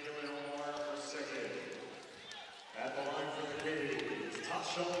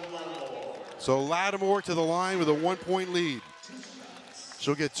 So Lattimore to the line with a 1-point lead.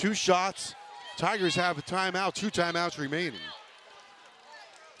 She'll get 2 shots. Tigers have a timeout, 2 timeouts remaining.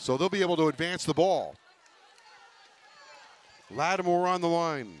 So they'll be able to advance the ball. Lattimore on the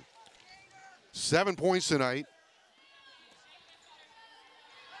line. 7 points tonight.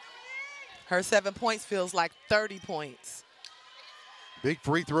 Her 7 points feels like 30 points. Big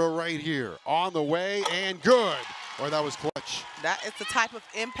free throw right here. On the way and good. Or that was clutch. That is the type of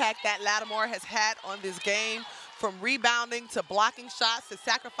impact that Lattimore has had on this game, from rebounding to blocking shots to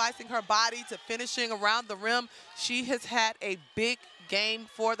sacrificing her body to finishing around the rim. She has had a big game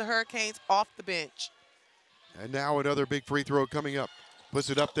for the Hurricanes off the bench. And now another big free throw coming up. Puts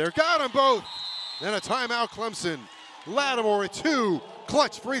it up there. Got them both. And a timeout, Clemson. Lattimore at 2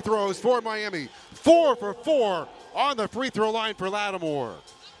 clutch free throws for Miami. 4 for 4 on the free throw line for Lattimore.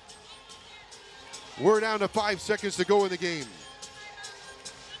 We're down to 5 seconds to go in the game.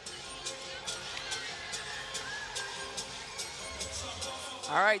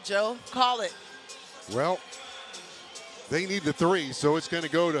 All right, Joe, call it. Well, they need the 3, so it's going to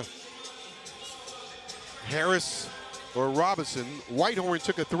go to Harris or Robinson. Whitehorn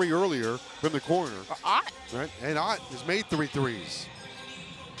took a 3 earlier from the corner. Ott. Right? And Ott has made 3 threes.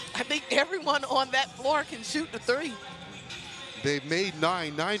 I think everyone on that floor can shoot the 3. They've made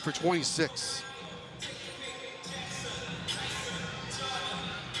 9 for 26.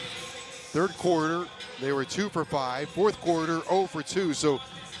 Third quarter, they were 2 for 5. Fourth quarter, 0 for 2. So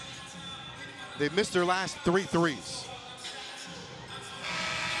they've missed their last 3 threes.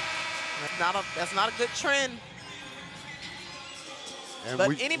 That's not a good trend. And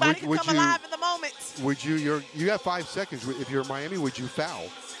but anybody can come alive in the moment. Would you have 5 seconds. If you're Miami, would you foul?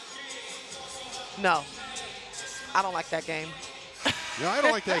 No. I don't like that game. No, I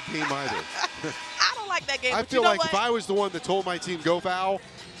don't like that game either. I don't like that game. I feel like if I was the one that told my team go foul,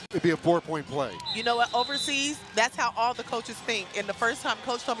 it'd be a 4-point play. You know what? Overseas, that's how all the coaches think. And the first time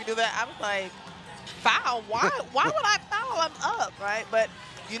coach told me to do that, I was like, foul? Why would I foul? I'm up, right? But,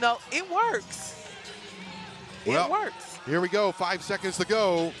 you know, it works. Well, it works. Here we go. 5 seconds to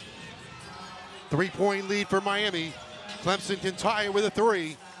go. 3-point lead for Miami. Clemson can tie it with a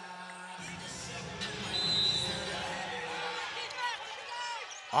 3.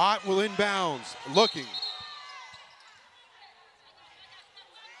 Ott will inbounds. Looking.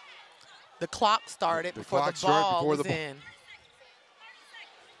 The clock started before the ball was in.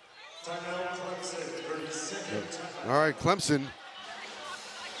 All right, Clemson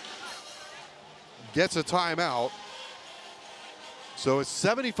gets a timeout. So it's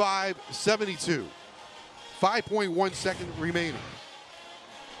 75-72. 5.1 second remaining.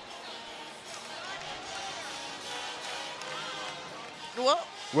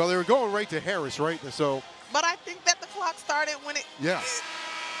 Well, they were going right to Harris, right? So. But I think that the clock started when it. Yeah.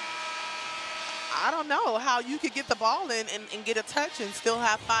 I don't know how you could get the ball in and get a touch and still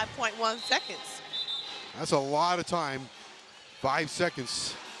have 5.1 seconds. That's a lot of time. 5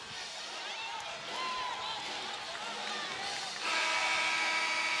 seconds.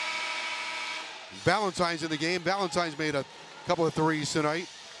 Valentine's in the game. Valentine's made a couple of threes tonight.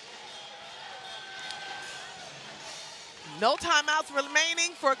 No timeouts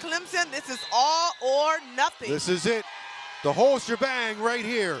remaining for Clemson. This is all or nothing. This is it. The whole shebang right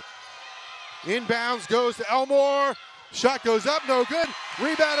here. Inbounds goes to Elmore. Shot goes up, no good.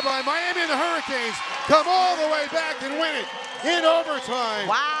 Rebounded by Miami, and the Hurricanes come all the way back and win it in overtime.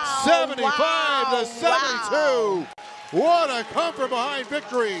 Wow. 75-72. Wow. What a come-from-behind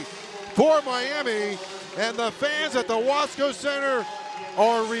victory for Miami. And the fans at the Wasco Center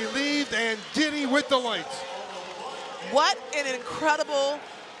are relieved and giddy with delight. What an incredible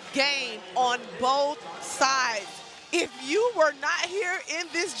game on both sides. If you were not here in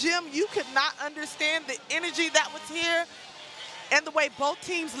this gym, you could not understand the energy that was here and the way both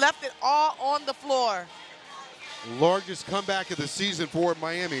teams left it all on the floor. Largest comeback of the season for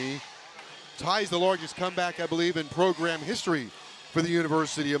Miami. Ties the largest comeback, I believe, in program history for the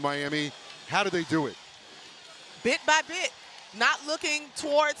University of Miami. How did they do it? Bit by bit. Not looking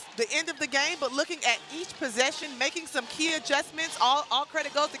towards the end of the game, but looking at each possession, making some key adjustments. All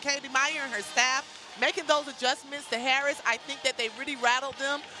credit goes to Katie Meyer and her staff, making those adjustments to Harris. I think that they really rattled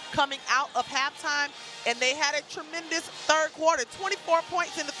them coming out of halftime, and they had a tremendous third quarter, 24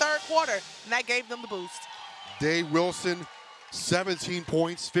 points in the third quarter, and that gave them the boost. Day-Wilson, 17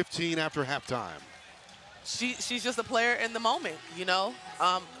 points, 15 after halftime. She's just a player in the moment, you know.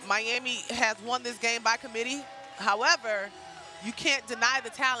 Miami has won this game by committee. However, you can't deny the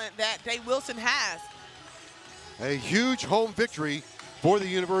talent that Day-Wilson has. A huge home victory for the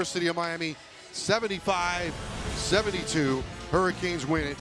University of Miami, 75-72. Hurricanes win it.